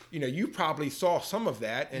think, you know, you probably saw some of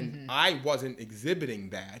that and I wasn't exhibiting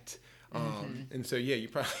that. And so, yeah, you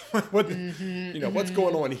probably, you know, what's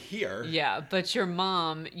going on here? Yeah, but your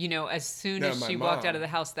mom, you know, as soon as she walked out of the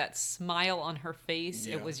house, that smile on her face,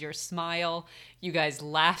 it was your smile. You guys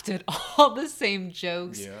laughed at all the same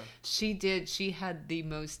jokes. Yeah. She had the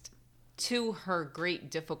most, to her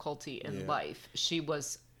great difficulty in life, she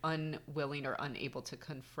was unwilling or unable to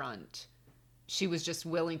confront. She was just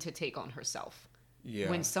willing to take on herself. Yeah.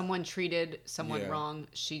 When someone treated someone wrong,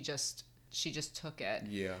 she just took it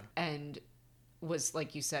and was,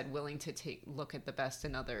 like you said, willing to look at the best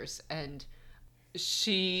in others. And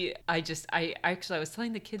I was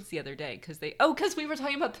telling the kids the other day because we were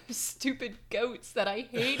talking about those stupid goats that I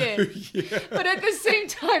hated. But at the same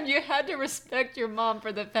time, you had to respect your mom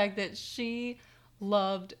for the fact that she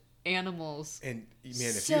loved animals. And man,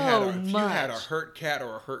 if you had a hurt cat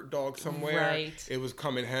or a hurt dog somewhere, it was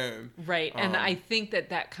coming home. Right. And I think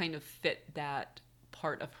that kind of fit that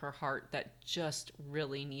part of her heart that just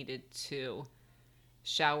really needed to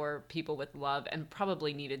shower people with love and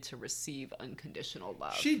probably needed to receive unconditional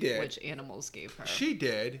love. She did. Which animals gave her. She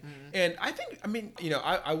did. And I think, I mean, you know,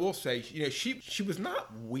 I will say, you know, she was not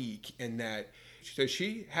weak in that. So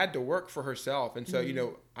she had to work for herself. And so, you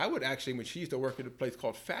know, I would actually, when she used to work at a place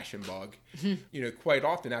called Fashion Bug, you know, quite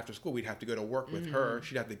often after school, we'd have to go to work with her.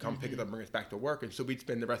 She'd have to come pick us up and bring us back to work. And so we'd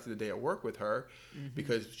spend the rest of the day at work with her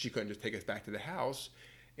because she couldn't just take us back to the house.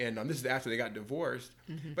 And this is after they got divorced.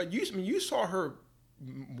 But you saw her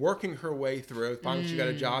working her way through. Finally, she got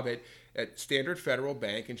a job at Standard Federal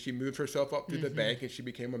Bank, and she moved herself up through the bank, and she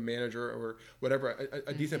became a manager or whatever,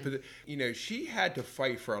 a decent position. You know, she had to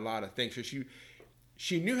fight for a lot of things. So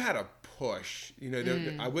she knew how to push. You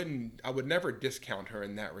know, I would never discount her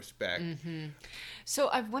in that respect. So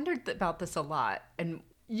I've wondered about this a lot, and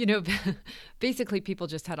you know, basically people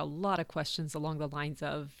just had a lot of questions along the lines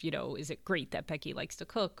of, you know, is it great that Becky likes to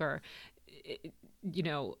cook, or, you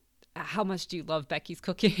know, how much do you love Becky's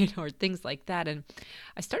cooking, or things like that. And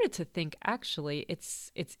I started to think, actually,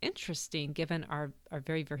 it's interesting, given our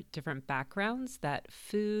very, very different backgrounds, that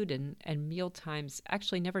food and meal times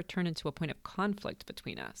actually never turn into a point of conflict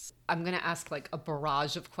between us. I'm going to ask like a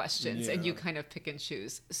barrage of questions and you kind of pick and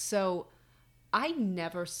choose. So I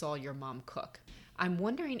never saw your mom cook. I'm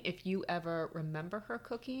wondering if you ever remember her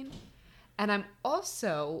cooking. And I'm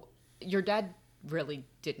also, your dad really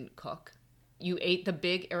didn't cook. You ate the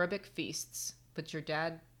big Arabic feasts, but your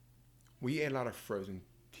dad... We ate a lot of frozen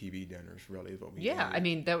TV dinners, really, is what we ate. Yeah, I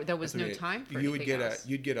mean, there was no time for anything else.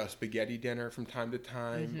 You'd get a spaghetti dinner from time to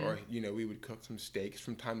time, or, you know, we would cook some steaks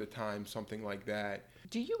from time to time, something like that.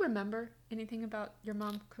 Do you remember anything about your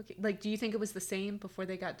mom cooking? Like, do you think it was the same before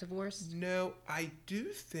they got divorced? No, I do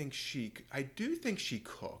think she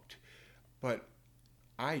cooked, but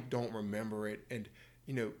I don't remember it. And,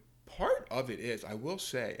 you know, part of it is, I will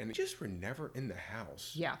say, and just were never in the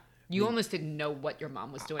house. Yeah. You almost didn't know what your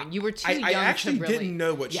mom was doing. You were too young to really... I actually didn't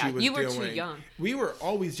know what she was doing. You were too young. We were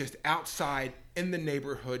always just outside in the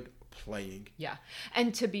neighborhood playing. Yeah.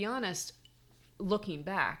 And to be honest, looking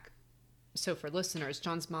back, so for listeners,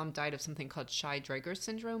 John's mom died of something called Shy-Drager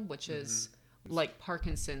syndrome, which is like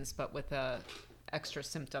Parkinson's, but with a extra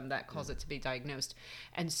symptom that caused it to be diagnosed.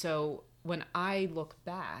 And so when I look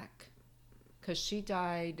back... Because she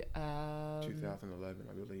died... 2011,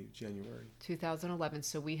 I believe, January. 2011,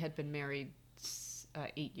 so we had been married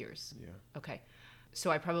 8 years. Yeah. Okay.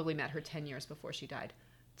 So I probably met her 10 years before she died.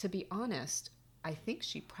 To be honest, I think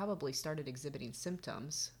she probably started exhibiting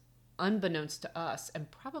symptoms, unbeknownst to us,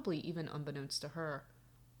 and probably even unbeknownst to her,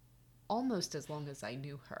 almost as long as I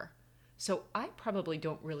knew her. So I probably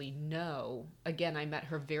don't really know. Again, I met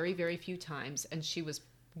her very, very few times, and she was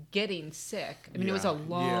getting sick. I mean, it was a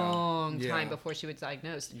long time before she was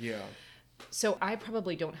diagnosed. Yeah. So I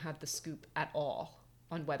probably don't have the scoop at all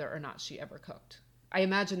on whether or not she ever cooked. I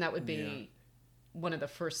imagine that would be one of the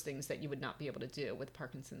first things that you would not be able to do with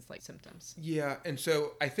Parkinson's-like symptoms. Yeah, and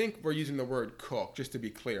so I think we're using the word cook, just to be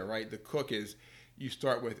clear, right? The cook is you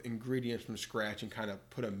start with ingredients from scratch and kind of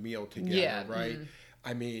put a meal together, right? Mm-hmm.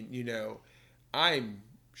 I mean, I'm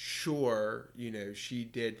sure, she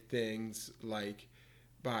did things like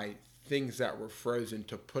buy things that were frozen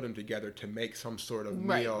to put them together to make some sort of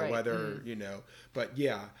meal, whether, but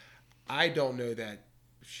I don't know that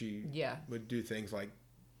she would do things like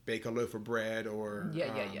bake a loaf of bread or...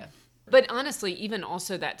 But honestly, even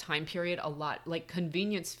also that time period, a lot, like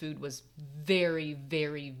convenience food was very,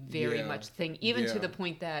 very, very much a thing, even to the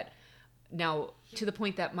point that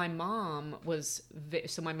my mom was,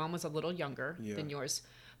 so my mom was a little younger than yours,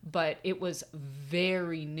 but it was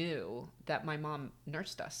very new that my mom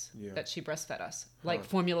nursed us, that she breastfed us. Like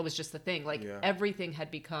formula was just the thing. Like everything had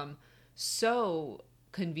become so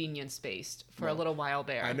convenience-based for a little while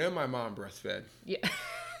there. I know my mom breastfed. Yeah.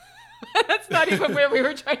 That's not even where we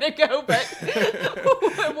were trying to go, but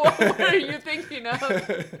what are you thinking of?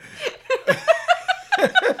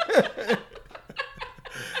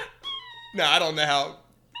 No, I don't know how.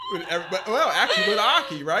 Well, actually with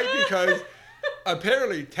Aki, right? Because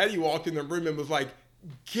apparently Teddy walked in the room and was like,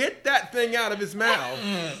 "Get that thing out of his mouth."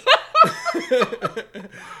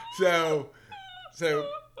 So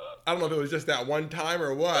I don't know if it was just that one time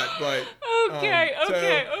or what, but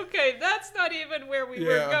okay. That's not even where we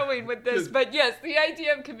were going with this, but yes, the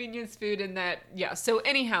idea of convenience food and that, So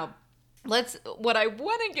anyhow, what I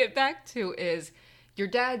want to get back to is your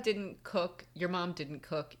dad didn't cook, your mom didn't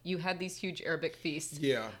cook. You had these huge Arabic feasts.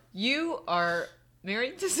 Yeah. You are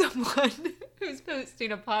married to someone who's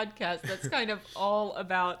posting a podcast that's kind of all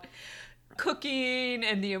about cooking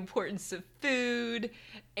and the importance of food.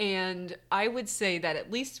 And I would say that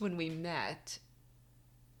at least when we met,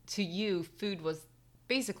 to you, food was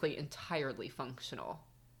basically entirely functional.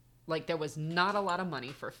 Like there was not a lot of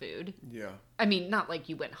money for food. Yeah. I mean, not like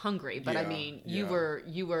you went hungry, but I mean, you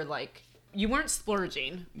were like, you weren't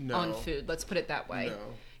splurging on food. Let's put it that way. No.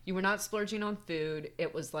 You were not splurging on food.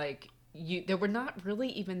 It was like there were not really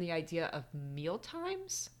even the idea of meal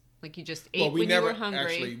times. Like you just ate when you were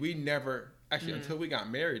hungry. We never until we got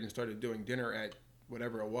married and started doing dinner at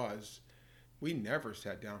whatever it was, we never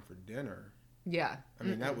sat down for dinner. Yeah. I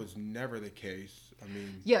mean, that was never the case. I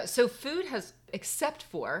mean... Yeah, so food has, except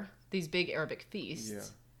for these big Arabic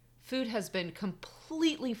feasts, food has been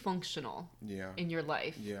completely functional in your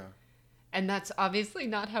life. Yeah. And that's obviously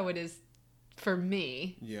not how it is for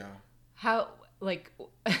me. Yeah. How, like...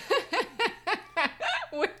 where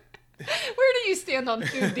do you stand on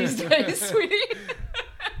food these days, sweetie?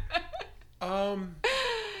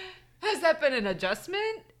 Has that been an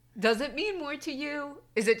adjustment? Does it mean more to you?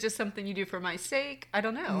 Is it just something you do for my sake? I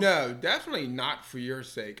don't know. No, definitely not for your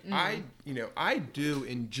sake. I do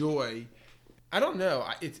enjoy, I don't know.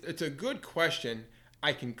 It's a good question.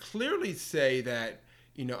 I can clearly say that,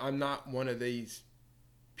 I'm not one of these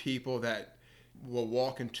people that will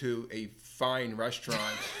walk into a fine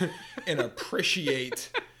restaurant and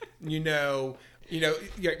appreciate, you walk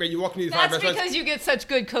into these fine restaurants. That's because you get such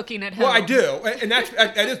good cooking at home. Well, I do, and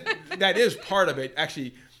that is part of it.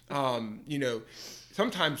 Actually,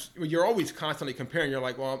 sometimes you're always constantly comparing. You're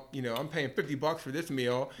like, well, I'm paying $50 for this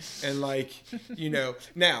meal, and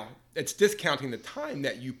now it's discounting the time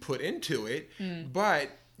that you put into it, but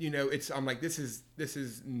I'm like, this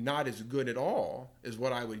is not as good at all as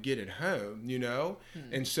what I would get at home,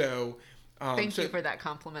 and so. Thank you for that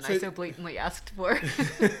compliment. I so blatantly asked for.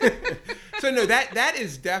 So no, that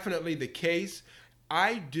is definitely the case.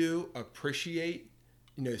 I do appreciate,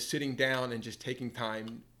 sitting down and just taking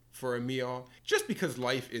time for a meal, just because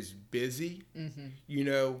life is busy.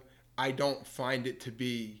 Mm-hmm. I don't find it to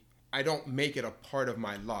be. I don't make it a part of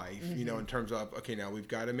my life. Mm-hmm. In terms of now we've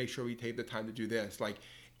got to make sure we take the time to do this. Like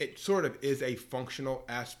it sort of is a functional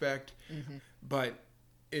aspect, but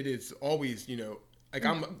it is always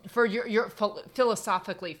Like for your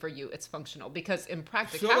philosophically for you, it's functional because in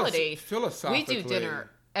practicality, we do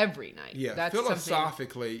dinner every night. Yeah, that's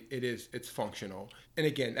philosophically, it's functional. And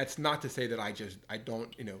again, that's not to say that I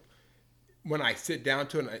don't, when I sit down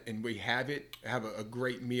to it and we have a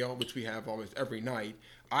great meal, which we have almost every night,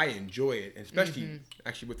 I enjoy it, and especially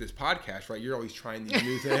actually with this podcast, right? You're always trying these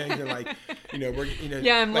new things, and we're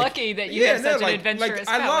Yeah, I'm lucky that you have such an adventurous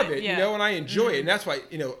I love it, palate. and I enjoy it, and that's why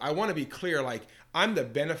I want to be clear. Like I'm the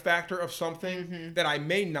benefactor of something that I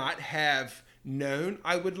may not have known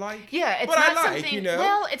I would like. Yeah, it's but not I something. like, you know?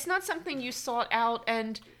 Well, it's not something you sought out,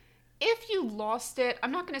 and if you lost it,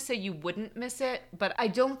 I'm not going to say you wouldn't miss it, but I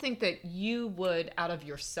don't think that you would, out of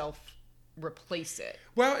yourself, replace it.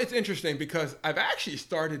 Well, it's interesting because I've actually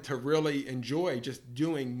started to really enjoy just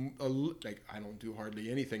doing like I don't do hardly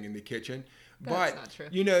anything in the kitchen, That's but not true.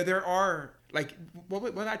 you know there are like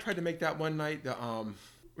what I tried to make that one night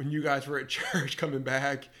when you guys were at church coming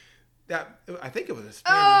back. That I think it was a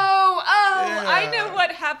spinach. Yeah. I know Yeah.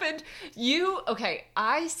 what happened.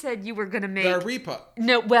 I said you were going to make The arepa.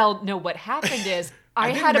 No, what happened is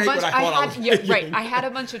I didn't had a make bunch what I thought I was making. I had a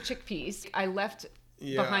bunch of chickpeas. I left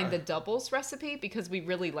Yeah. behind the doubles recipe because we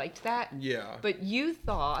really liked that. Yeah. But you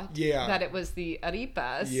thought that it was the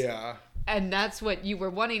arepas. Yeah. And that's what you were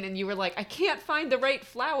wanting, and you were like, I can't find the right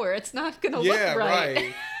flour. It's not going to Yeah, look right.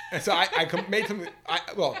 right. And so I made some.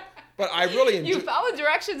 But I really enjoyed. You followed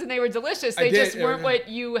directions, and they were delicious. I They did, just weren't what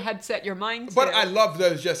you had set your mind to. But I love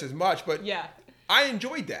those just as much. But Yeah. I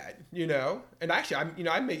enjoyed that, you know. And actually,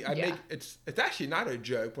 I make it's actually not a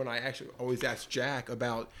joke when I actually always ask Jack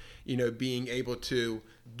about, you know, being able to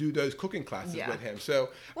do those cooking classes with him. So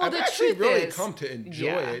I've actually really come to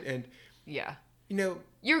enjoy it. And you know,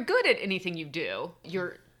 you're good at anything you do.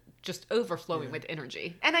 You're just overflowing with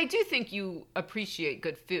energy. And I do think you appreciate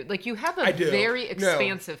good food. Like, you have a very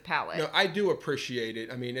expansive palate. No, I do appreciate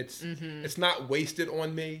it. I mean, it's not wasted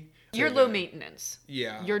on me. You're low maintenance.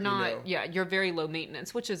 Yeah. You're not, you're very low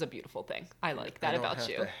maintenance, which is a beautiful thing. I like that about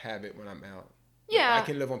you. I don't have to have it when I'm out. Yeah. I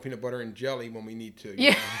can live on peanut butter and jelly when we need to.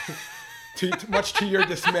 Yeah. Too much to your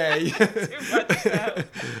dismay. Too much so.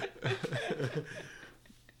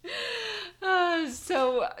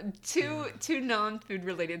 So two non-food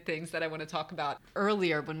related things that I want to talk about.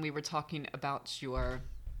 Earlier when we were talking about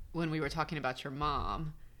your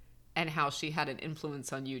mom and how she had an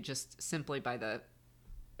influence on you just simply by the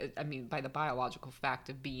biological fact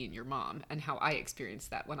of being your mom, and how I experienced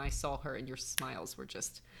that when I saw her, and your smiles were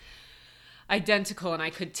just identical, and I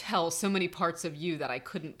could tell so many parts of you that I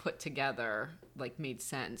couldn't put together like made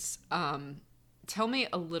sense. Tell me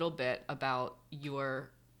a little bit about your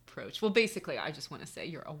approach. Well, basically, I just want to say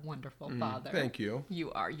you're a wonderful father. Thank you.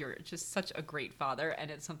 You're just such a great father,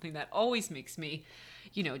 and it's something that always makes me,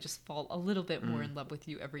 you know, just fall a little bit more in love with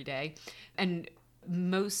you every day. And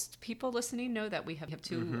most people listening know that we have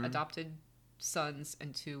two adopted sons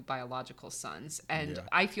and two biological sons, and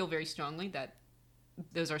I feel very strongly that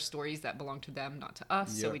those are stories that belong to them, not to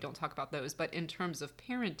us, so we don't talk about those. But in terms of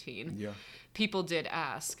parenting, people did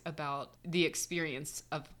ask about the experience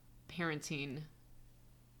of parenting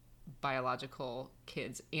biological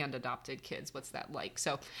kids and adopted kids. What's that like?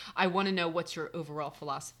 So I want to know what's your overall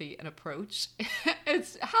philosophy and approach.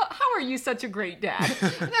 It's how are you such a great dad?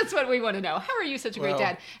 That's what we want to know. How are you such a great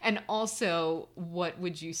dad? And also, what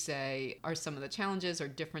would you say are some of the challenges or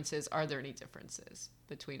differences? Are there any differences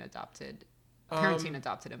between parenting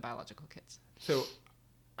adopted and biological kids? So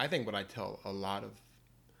I think what I tell a lot of,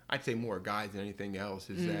 I'd say more guys than anything else,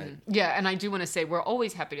 is that... Yeah, and I do want to say we're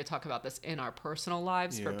always happy to talk about this in our personal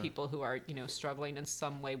lives for people who are, you know, struggling in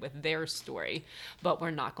some way with their story, but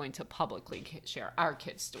we're not going to publicly share our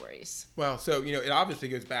kids' stories. Well, so, you know, it obviously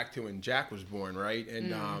goes back to when Jack was born, right?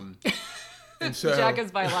 And and so... Jack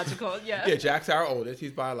is biological, yeah. Yeah, Jack's our oldest.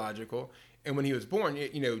 He's biological. And when he was born,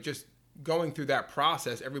 you know, just going through that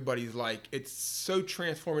process, everybody's like, it's so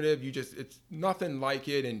transformative. It's nothing like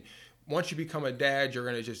it. And once you become a dad, you're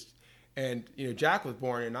going to just, and, you know, Jack was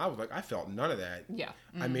born and I was like, I felt none of that. Yeah.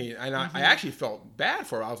 I mean, and I actually felt bad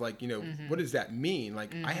for her. I was like, you know, what does that mean?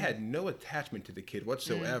 Like, I had no attachment to the kid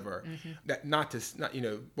whatsoever. That not, you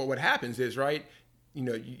know, but what happens is, right, you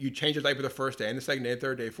know, you change your diaper the first day and the second day,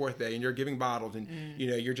 third day, fourth day, and you're giving bottles and, you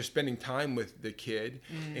know, you're just spending time with the kid.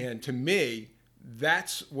 And to me,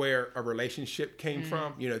 that's where a relationship came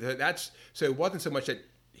from. You know, so it wasn't so much that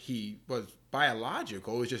he was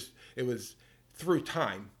biological. It was through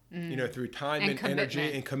time, you know, through time and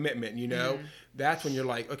energy and commitment, you know. That's when you're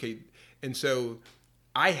like, okay. And so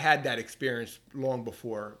I had that experience long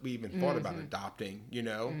before we even thought about adopting, you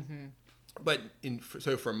know. But in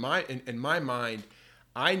my mind,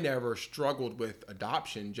 I never struggled with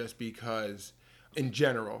adoption just because, in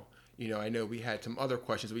general, you know, I know we had some other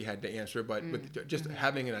questions we had to answer, but with just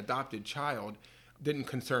having an adopted child didn't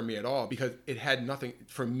concern me at all, because it had nothing,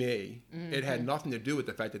 for me, it had nothing to do with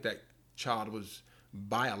the fact that that child was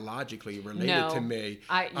biologically related to me.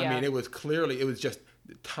 I mean, it was just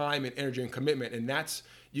time and energy and commitment, and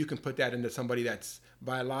you can put that into somebody that's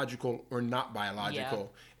biological or not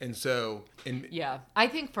biological. And so, I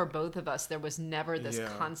think for both of us, there was never this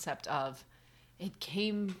concept of, it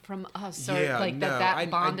came from us, or Yeah, like no, that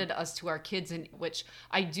bonded us to our kids, and which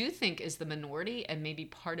I do think is the minority, and maybe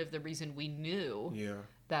part of the reason we knew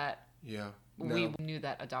that we knew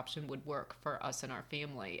that adoption would work for us and our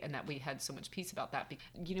family, and that we had so much peace about that.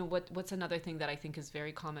 You know, what's another thing that I think is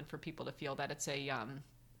very common for people to feel, that it's a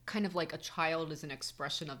kind of like a child is an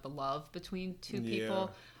expression of the love between two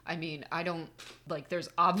people. I mean, I don't, like, there's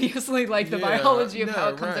obviously like the biology of how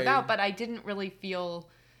it comes about, but I didn't really feel,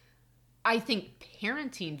 I think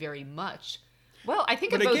parenting very much. Well, I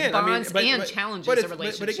think of both bonds and challenges a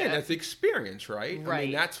relationship. But again, that's experience, right? I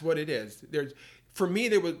mean, that's what it is. For me,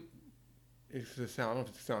 there was, I don't know if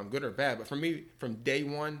it sounds good or bad, but for me, from day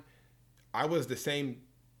one, I was the same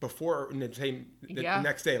before and the same the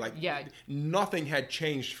next day. Like, nothing had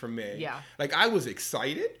changed for me. Yeah. Like, I was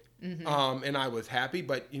excited. And I was happy,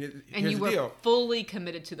 but here's you were the deal. Fully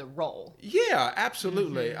committed to the role. Yeah,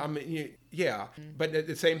 absolutely. I mean, but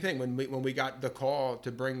the same thing when we got the call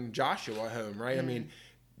to bring Joshua home, right? I mean,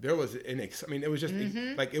 there was it was just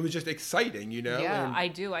like, it was just exciting, you know. Yeah, and I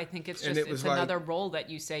do. I think it's just it's another role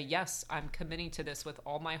that you say, yes, I'm committing to this with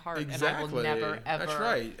all my heart, and I will never ever. That's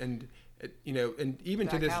right, and and even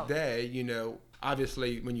to this day,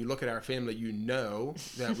 obviously, when you look at our family,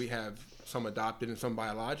 that we have some adopted and some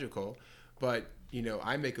biological, but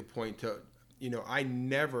I make a point to, I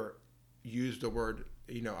never use the word,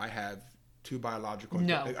 I have two biological.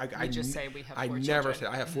 No, I just say we have 4 children. I never say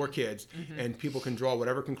I have 4 kids, and people can draw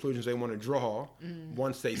whatever conclusions they want to draw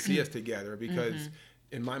once they see us together, because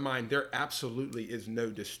in my mind there absolutely is no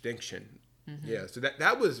distinction. Yeah, so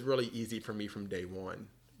that was really easy for me from day one.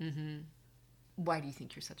 Why do you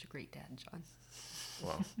think you're such a great dad, John?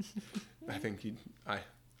 Well, I think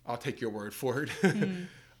I'll take your word for it.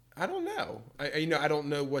 I don't know. I don't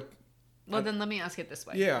know what. Well, then let me ask it this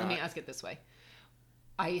way. Yeah. Let me ask it this way.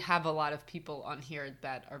 I have a lot of people on here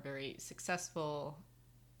that are very successful,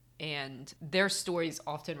 and their stories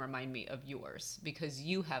often remind me of yours, because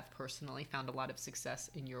you have personally found a lot of success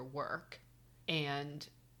in your work. And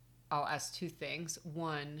I'll ask 2 things.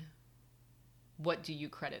 One, what do you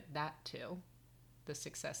credit that to? The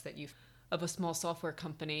success that you've of a small software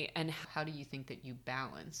company, and how do you think that you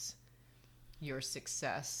balance your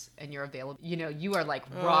success and your available? You are like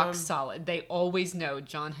rock solid. They always know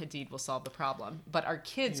John Hadeed will solve the problem, but our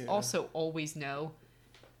kids also always know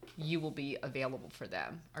you will be available for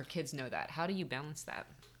them. Our kids know that. How do you balance that?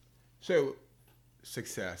 So,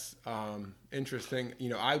 success, interesting.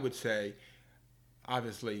 I would say,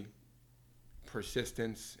 obviously,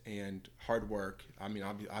 persistence and hard work. I mean,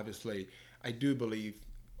 obviously, I do believe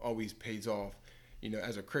always pays off.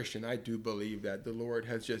 As a Christian, I do believe that the Lord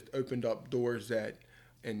has just opened up doors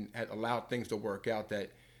and had allowed things to work out that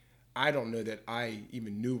I don't know that I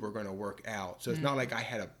even knew were going to work out. So it's not like I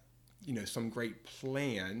had some great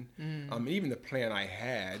plan. Even the plan I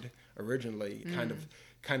had originally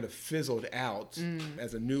kind of fizzled out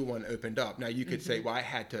as a new one opened up. Now you could say, well, I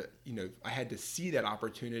had to see that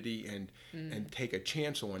opportunity and take a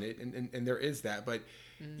chance on it, and there is that, but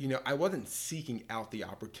I wasn't seeking out the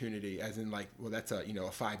opportunity as in like, well, that's a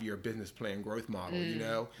 5-year business plan growth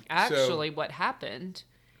model. Actually, what happened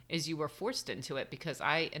is you were forced into it, because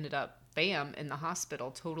I ended up in the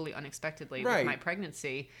hospital totally unexpectedly with my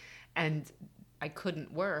pregnancy, and I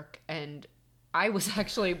couldn't work, and I was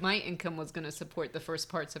actually, my income was going to support the first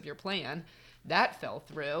parts of your plan. That fell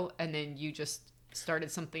through, and then you just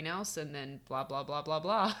started something else, and then blah, blah, blah, blah,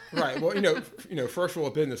 blah. Right. Well, first rule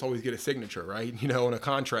of business, always get a signature, right? On a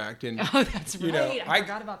contract. And, oh, that's right. I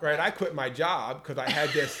forgot about that. Right. I quit my job because I had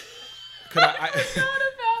this,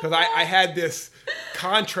 because I had this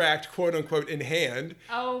contract, quote unquote, in hand.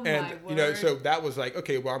 Oh, my word. So that was like,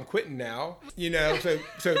 okay, well, I'm quitting now, so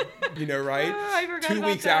right? I forgot 2 about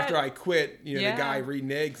weeks that. after I quit, the guy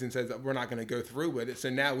reneges and says, we're not going to go through with it. So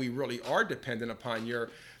now we really are dependent upon your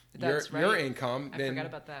income. I forgot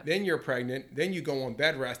about that. Then you're pregnant. Then you go on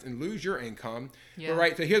bed rest and lose your income. Yeah. But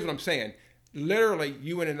right. So here's what I'm saying. Literally,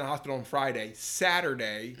 you went in the hospital on Friday.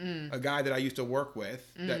 Saturday, a guy that I used to work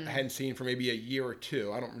with that I hadn't seen for maybe a year or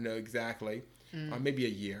 2, I don't know exactly, maybe a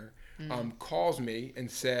year, calls me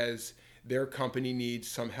and says their company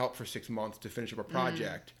needs some help for 6 months to finish up a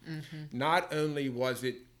project. Not only was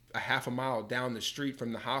it a half a mile down the street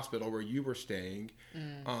from the hospital where you were staying,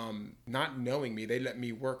 not knowing me, they let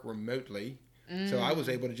me work remotely. So I was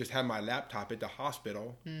able to just have my laptop at the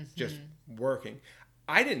hospital, just working.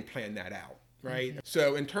 I didn't plan that out, right?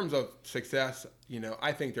 So in terms of success,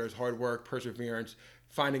 I think there's hard work, perseverance,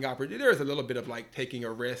 finding opportunity. There's a little bit of like taking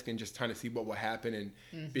a risk and just trying to see what will happen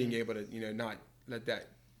and being able to, not let that,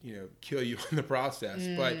 kill you in the process.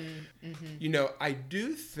 But, I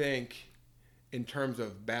do think in terms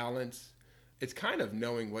of balance it's kind of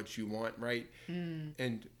knowing what you want, right?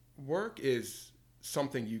 And work is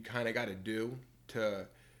something you kind of got to do to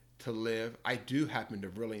live. I do happen to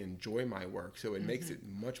really enjoy my work, so it makes it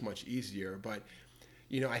much, much easier. But,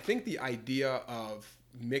 I think the idea of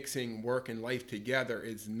mixing work and life together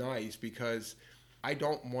is nice, because I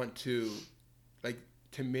don't want to,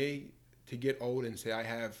 to me, to get old and say I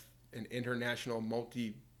have an international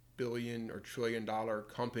multi-billion or trillion-dollar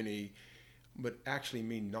company, but actually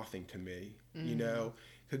mean nothing to me,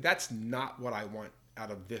 because that's not what I want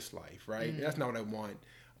out of this life, right? That's not what I want.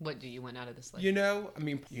 What do you want out of this life? You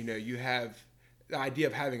have the idea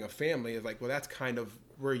of having a family is that's kind of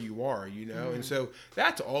where you are, and so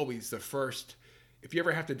that's always the first. If you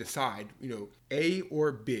ever have to decide, A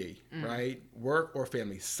or B, right? Work or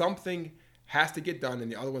family, something has to get done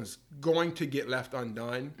and the other one's going to get left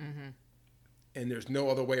undone. And there's no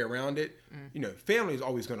other way around it. Family is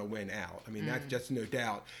always going to win out. That's just no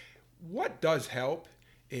doubt. What does help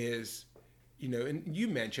is, and you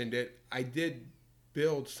mentioned it, I did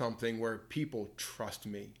build something where people trust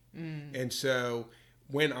me. And so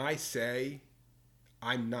when I say,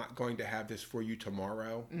 I'm not going to have this for you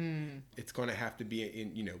tomorrow, it's going to have to be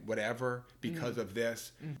in, whatever, because of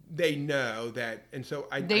this. They know that. And so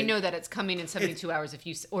they know that it's coming in 72 hours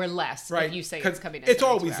or less, right, if you say it's coming in 72 hours. It's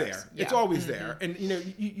always hours. there. Yeah. It's always there. And,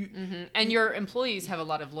 you and your employees have a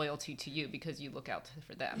lot of loyalty to you because you look out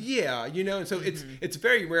for them. Yeah. And so it's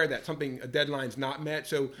very rare that a deadline's not met.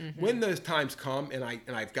 So when those times come and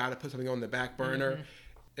I've got to put something on the back burner,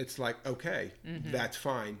 it's okay, that's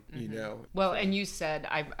fine, Well, and you said,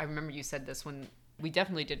 I remember you said this when we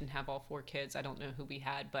definitely didn't have all 4 kids. I don't know who we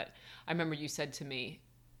had, but I remember you said to me,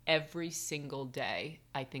 every single day,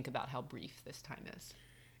 I think about how brief this time is.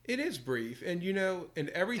 It is brief. And, and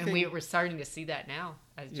everything. And we're starting to see that now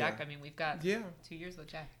as Jack. Yeah. We've got 2 years with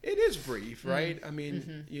Jack. It is brief, right?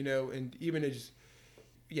 And even as,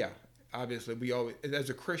 obviously we always, as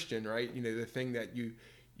a Christian, right? The thing that you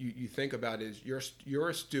think about is you're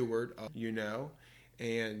a steward of,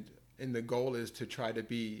 and the goal is to try to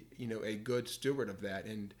be, a good steward of that.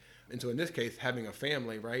 And so in this case, having a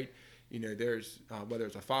family, right? There's, whether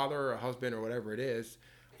it's a father or a husband or whatever it is,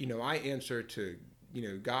 I answer to,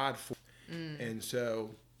 God for, and so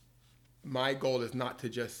my goal is not to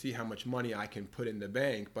just see how much money I can put in the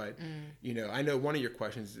bank, but, I know one of your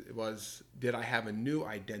questions was, did I have a new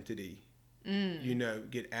identity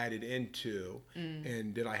get added into,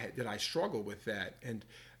 and did I struggle with that? And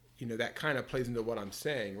that kind of plays into what I'm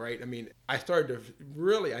saying, right? I started to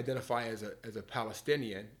really identify as a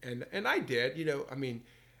Palestinian, and I did,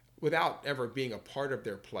 without ever being a part of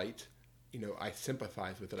their plight. I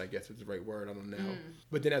sympathize with it, I guess is the right word, I don't know.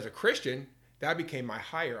 But then as a Christian, that became my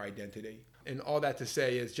higher identity. And all that to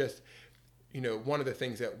say is just, one of the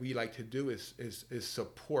things that we like to do is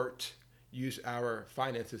support, use our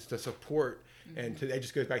finances to support, and that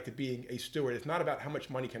just goes back to being a steward. It's not about how much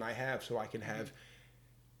money can I have so I can have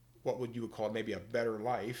what would you would call maybe a better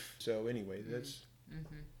life. So anyway, that's...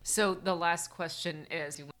 So the last question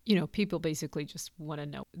is, people basically just want to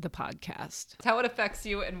know the podcast, how it affects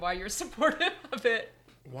you and why you're supportive of it.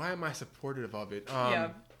 Why am I supportive of it?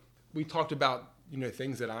 We talked about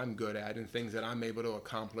things that I'm good at and things that I'm able to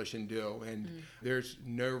accomplish and do. And there's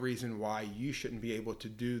no reason why you shouldn't be able to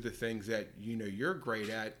do the things that you're great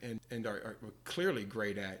at and are clearly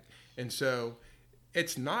great at. And so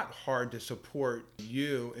it's not hard to support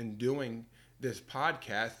you in doing this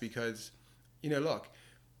podcast because, look,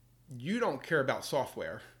 you don't care about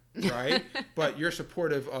software, right? But you're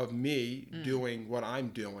supportive of me doing what I'm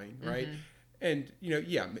doing, right? And,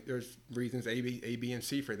 there's reasons A, B, and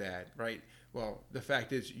C for that, right? Well, the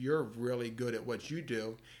fact is you're really good at what you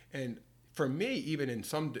do. And for me, even in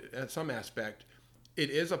some aspect, it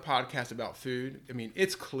is a podcast about food.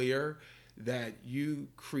 It's clear that you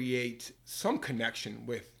create some connection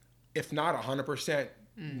with, if not 100%,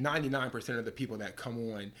 99% of the people that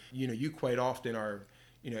come on. You quite often are,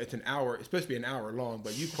 it's an hour, it's supposed to be an hour long,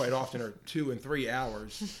 but you quite often are 2 and 3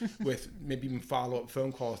 hours with maybe even follow-up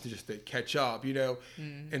phone calls to catch up,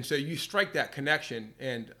 And so you strike that connection,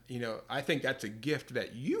 and, I think that's a gift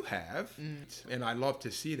that you have, and I love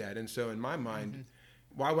to see that. And so in my mind,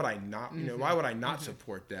 why would I not, why would I not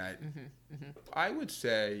support that? I would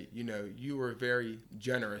say, you were very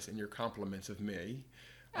generous in your compliments of me.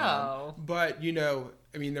 But,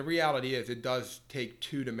 the reality is it does take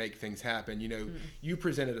 2 to make things happen. You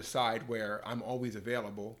presented a side where I'm always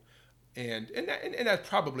available, and that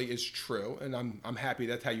probably is true, and I'm happy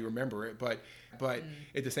that's how you remember it. But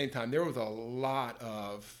at the same time, there was a lot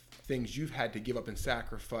of things you've had to give up and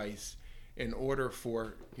sacrifice in order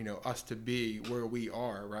for us to be where we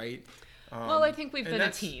are, right? Well, I think we've been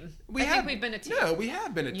a team. We have been a team. No, we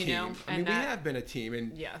have been a team. We have been a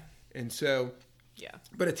team. And so... Yeah.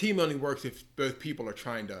 But a team only works if both people are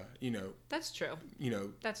trying to, That's true.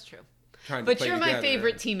 That's true. Trying to but play you're together. my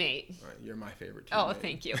favorite teammate. Right, you're my favorite teammate. Oh,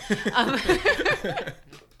 thank you.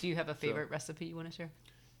 Do you have a favorite recipe you want to share?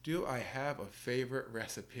 Do I have a favorite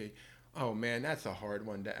recipe? Oh, man, that's a hard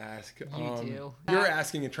one to ask. You do. You're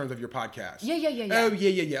asking in terms of your podcast. Yeah. Oh,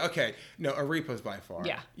 yeah. Okay. No, arepas by far.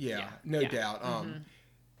 Yeah. No doubt.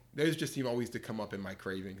 Those just seem always to come up in my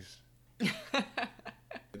cravings.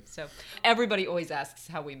 So everybody always asks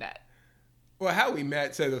how we met. Well, how we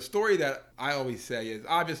met. So the story that I always say is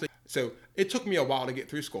obviously, so it took me a while to get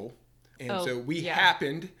through school. And so we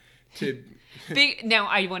happened to... Now,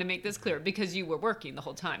 I want to make this clear because you were working the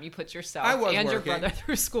whole time. You put yourself your brother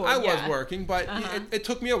through school. I was working, but it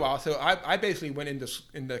took me a while. So I basically went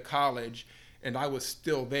into college and I was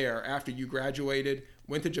still there after you graduated.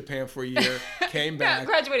 Went to Japan for a year, came back.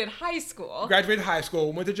 Graduated high school,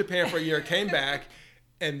 went to Japan for a year, came back,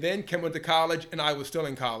 and then went to college, and I was still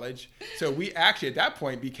in college. So we actually, at that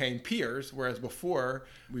point, became peers, whereas before,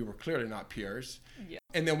 we were clearly not peers. Yeah.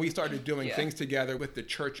 And then we started doing things together with the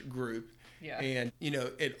church group. Yeah. And,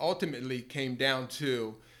 it ultimately came down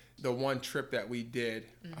to the one trip that we did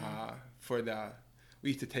we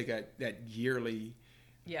used to take that yearly...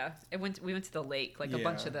 Yeah, we went to the lake, like a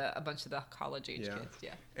bunch of the college age kids.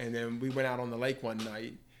 Yeah. And then we went out on the lake one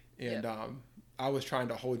night, and I was trying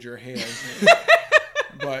to hold your hand,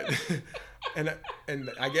 but and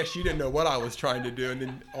I guess you didn't know what I was trying to do, and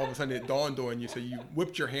then all of a sudden it dawned on you, so you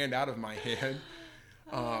whipped your hand out of my hand.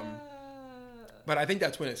 But I think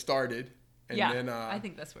that's when it started. And then, I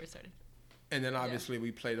think that's where it started. And then obviously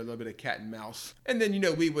we played a little bit of cat and mouse, and then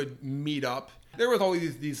we would meet up. There was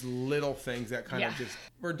always these little things that kind of just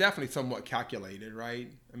were definitely somewhat calculated, right?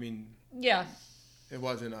 I mean, it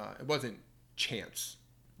wasn't chance.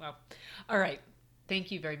 Wow. All right. Thank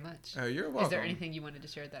you very much. Oh, you're welcome. Is there anything you wanted to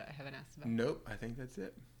share that I haven't asked about? Nope. I think that's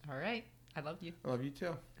it. All right. I love you. I love you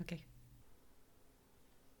too. Okay.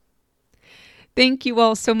 Thank you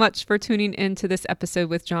all so much for tuning in to this episode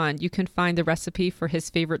with John. You can find the recipe for his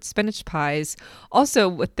favorite spinach pies, also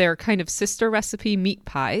with their kind of sister recipe, meat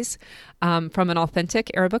pies, from an authentic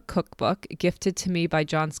Arabic cookbook gifted to me by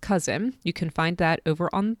John's cousin. You can find that over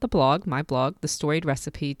on the blog, my blog,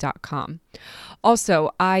 thestoriedrecipe.com.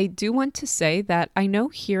 Also, I do want to say that I know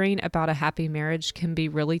hearing about a happy marriage can be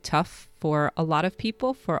really tough for a lot of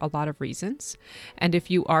people for a lot of reasons. And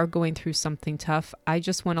if you are going through something tough, I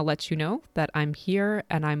just want to let you know that I'm here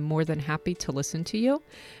and I'm more than happy to listen to you.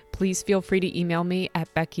 Please feel free to email me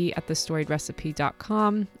at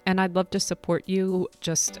becky@thestoriedrecipe.com. And I'd love to support you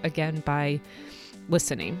just again by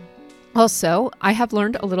listening. Also, I have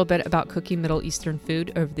learned a little bit about cooking Middle Eastern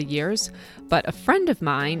food over the years, but a friend of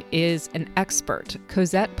mine is an expert.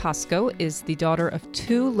 Cosette Pasco is the daughter of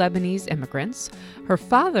 2 Lebanese immigrants. Her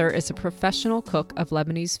father is a professional cook of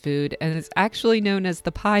Lebanese food and is actually known as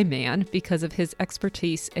the Pie Man because of his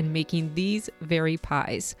expertise in making these very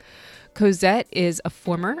pies. Cosette is a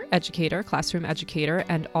former educator, classroom educator,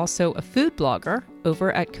 and also a food blogger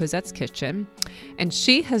over at Cosette's Kitchen. And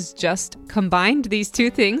she has just combined these 2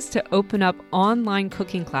 things to open up online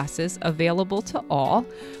cooking classes available to all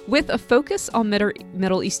with a focus on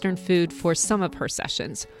Middle Eastern food for some of her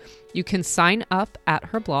sessions. You can sign up at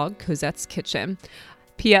her blog, Cosette's Kitchen.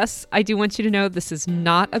 P.S. I do want you to know this is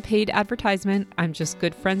not a paid advertisement. I'm just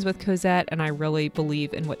good friends with Cosette, and I really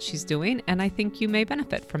believe in what she's doing, and I think you may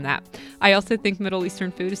benefit from that. I also think Middle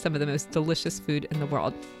Eastern food is some of the most delicious food in the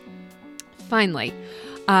world. Finally,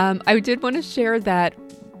 I did want to share that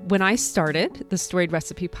when I started the Storied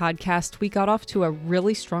Recipe podcast, we got off to a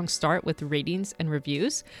really strong start with ratings and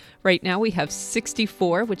reviews. Right now we have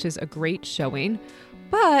 64, which is a great showing.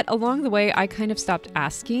 But along the way, I kind of stopped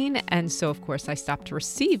asking. And so, of course, I stopped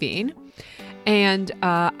receiving. And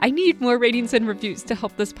I need more ratings and reviews to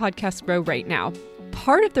help this podcast grow right now.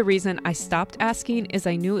 Part of the reason I stopped asking is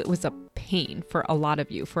I knew it was a pain for a lot of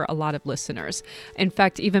you, for a lot of listeners. In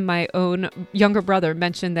fact, even my own younger brother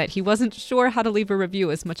mentioned that he wasn't sure how to leave a review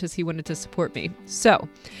as much as he wanted to support me. So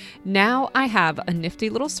now I have a nifty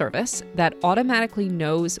little service that automatically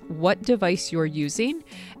knows what device you're using,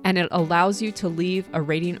 and it allows you to leave a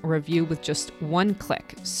rating or review with just one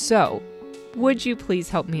click. So would you please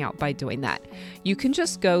help me out by doing that? You can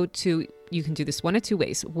just you can do this one of 2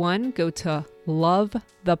 ways. One, go to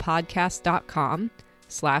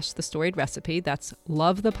lovethepodcast.com/thestoriedrecipe. That's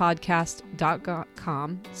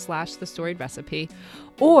lovethepodcast.com/thestoriedrecipe.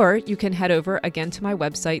 Or you can head over again to my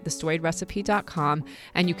website, thestoriedrecipe.com,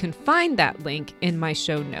 and you can find that link in my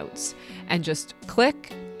show notes. And just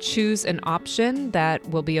click, choose an option that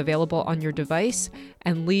will be available on your device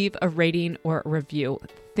and leave a rating or a review.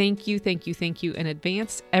 Thank you in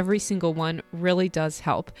advance. Every single one really does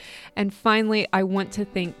help. And finally, I want to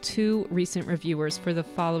thank 2 recent reviewers for the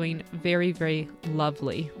following very, very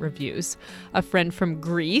lovely reviews. A friend from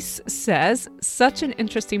Greece says, "Such an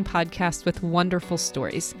interesting podcast with wonderful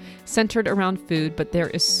stories centered around food, but there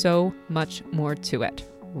is so much more to it.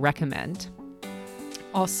 Recommend."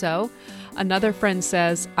 Also, another friend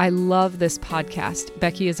says, "I love this podcast.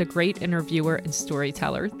 Becky is a great interviewer and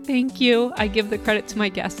storyteller." Thank you. I give the credit to my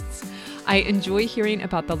guests. I enjoy hearing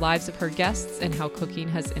about the lives of her guests and how cooking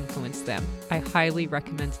has influenced them. I highly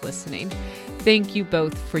recommend listening. Thank you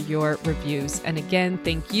both for your reviews. And again,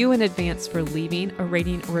 thank you in advance for leaving a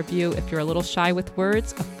rating or review. If you're a little shy with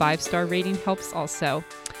words, a 5-star rating helps also.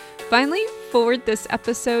 Finally, forward this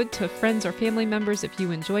episode to friends or family members if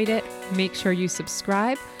you enjoyed it. Make sure you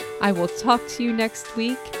subscribe. I will talk to you next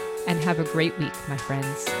week, and have a great week, my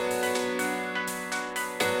friends.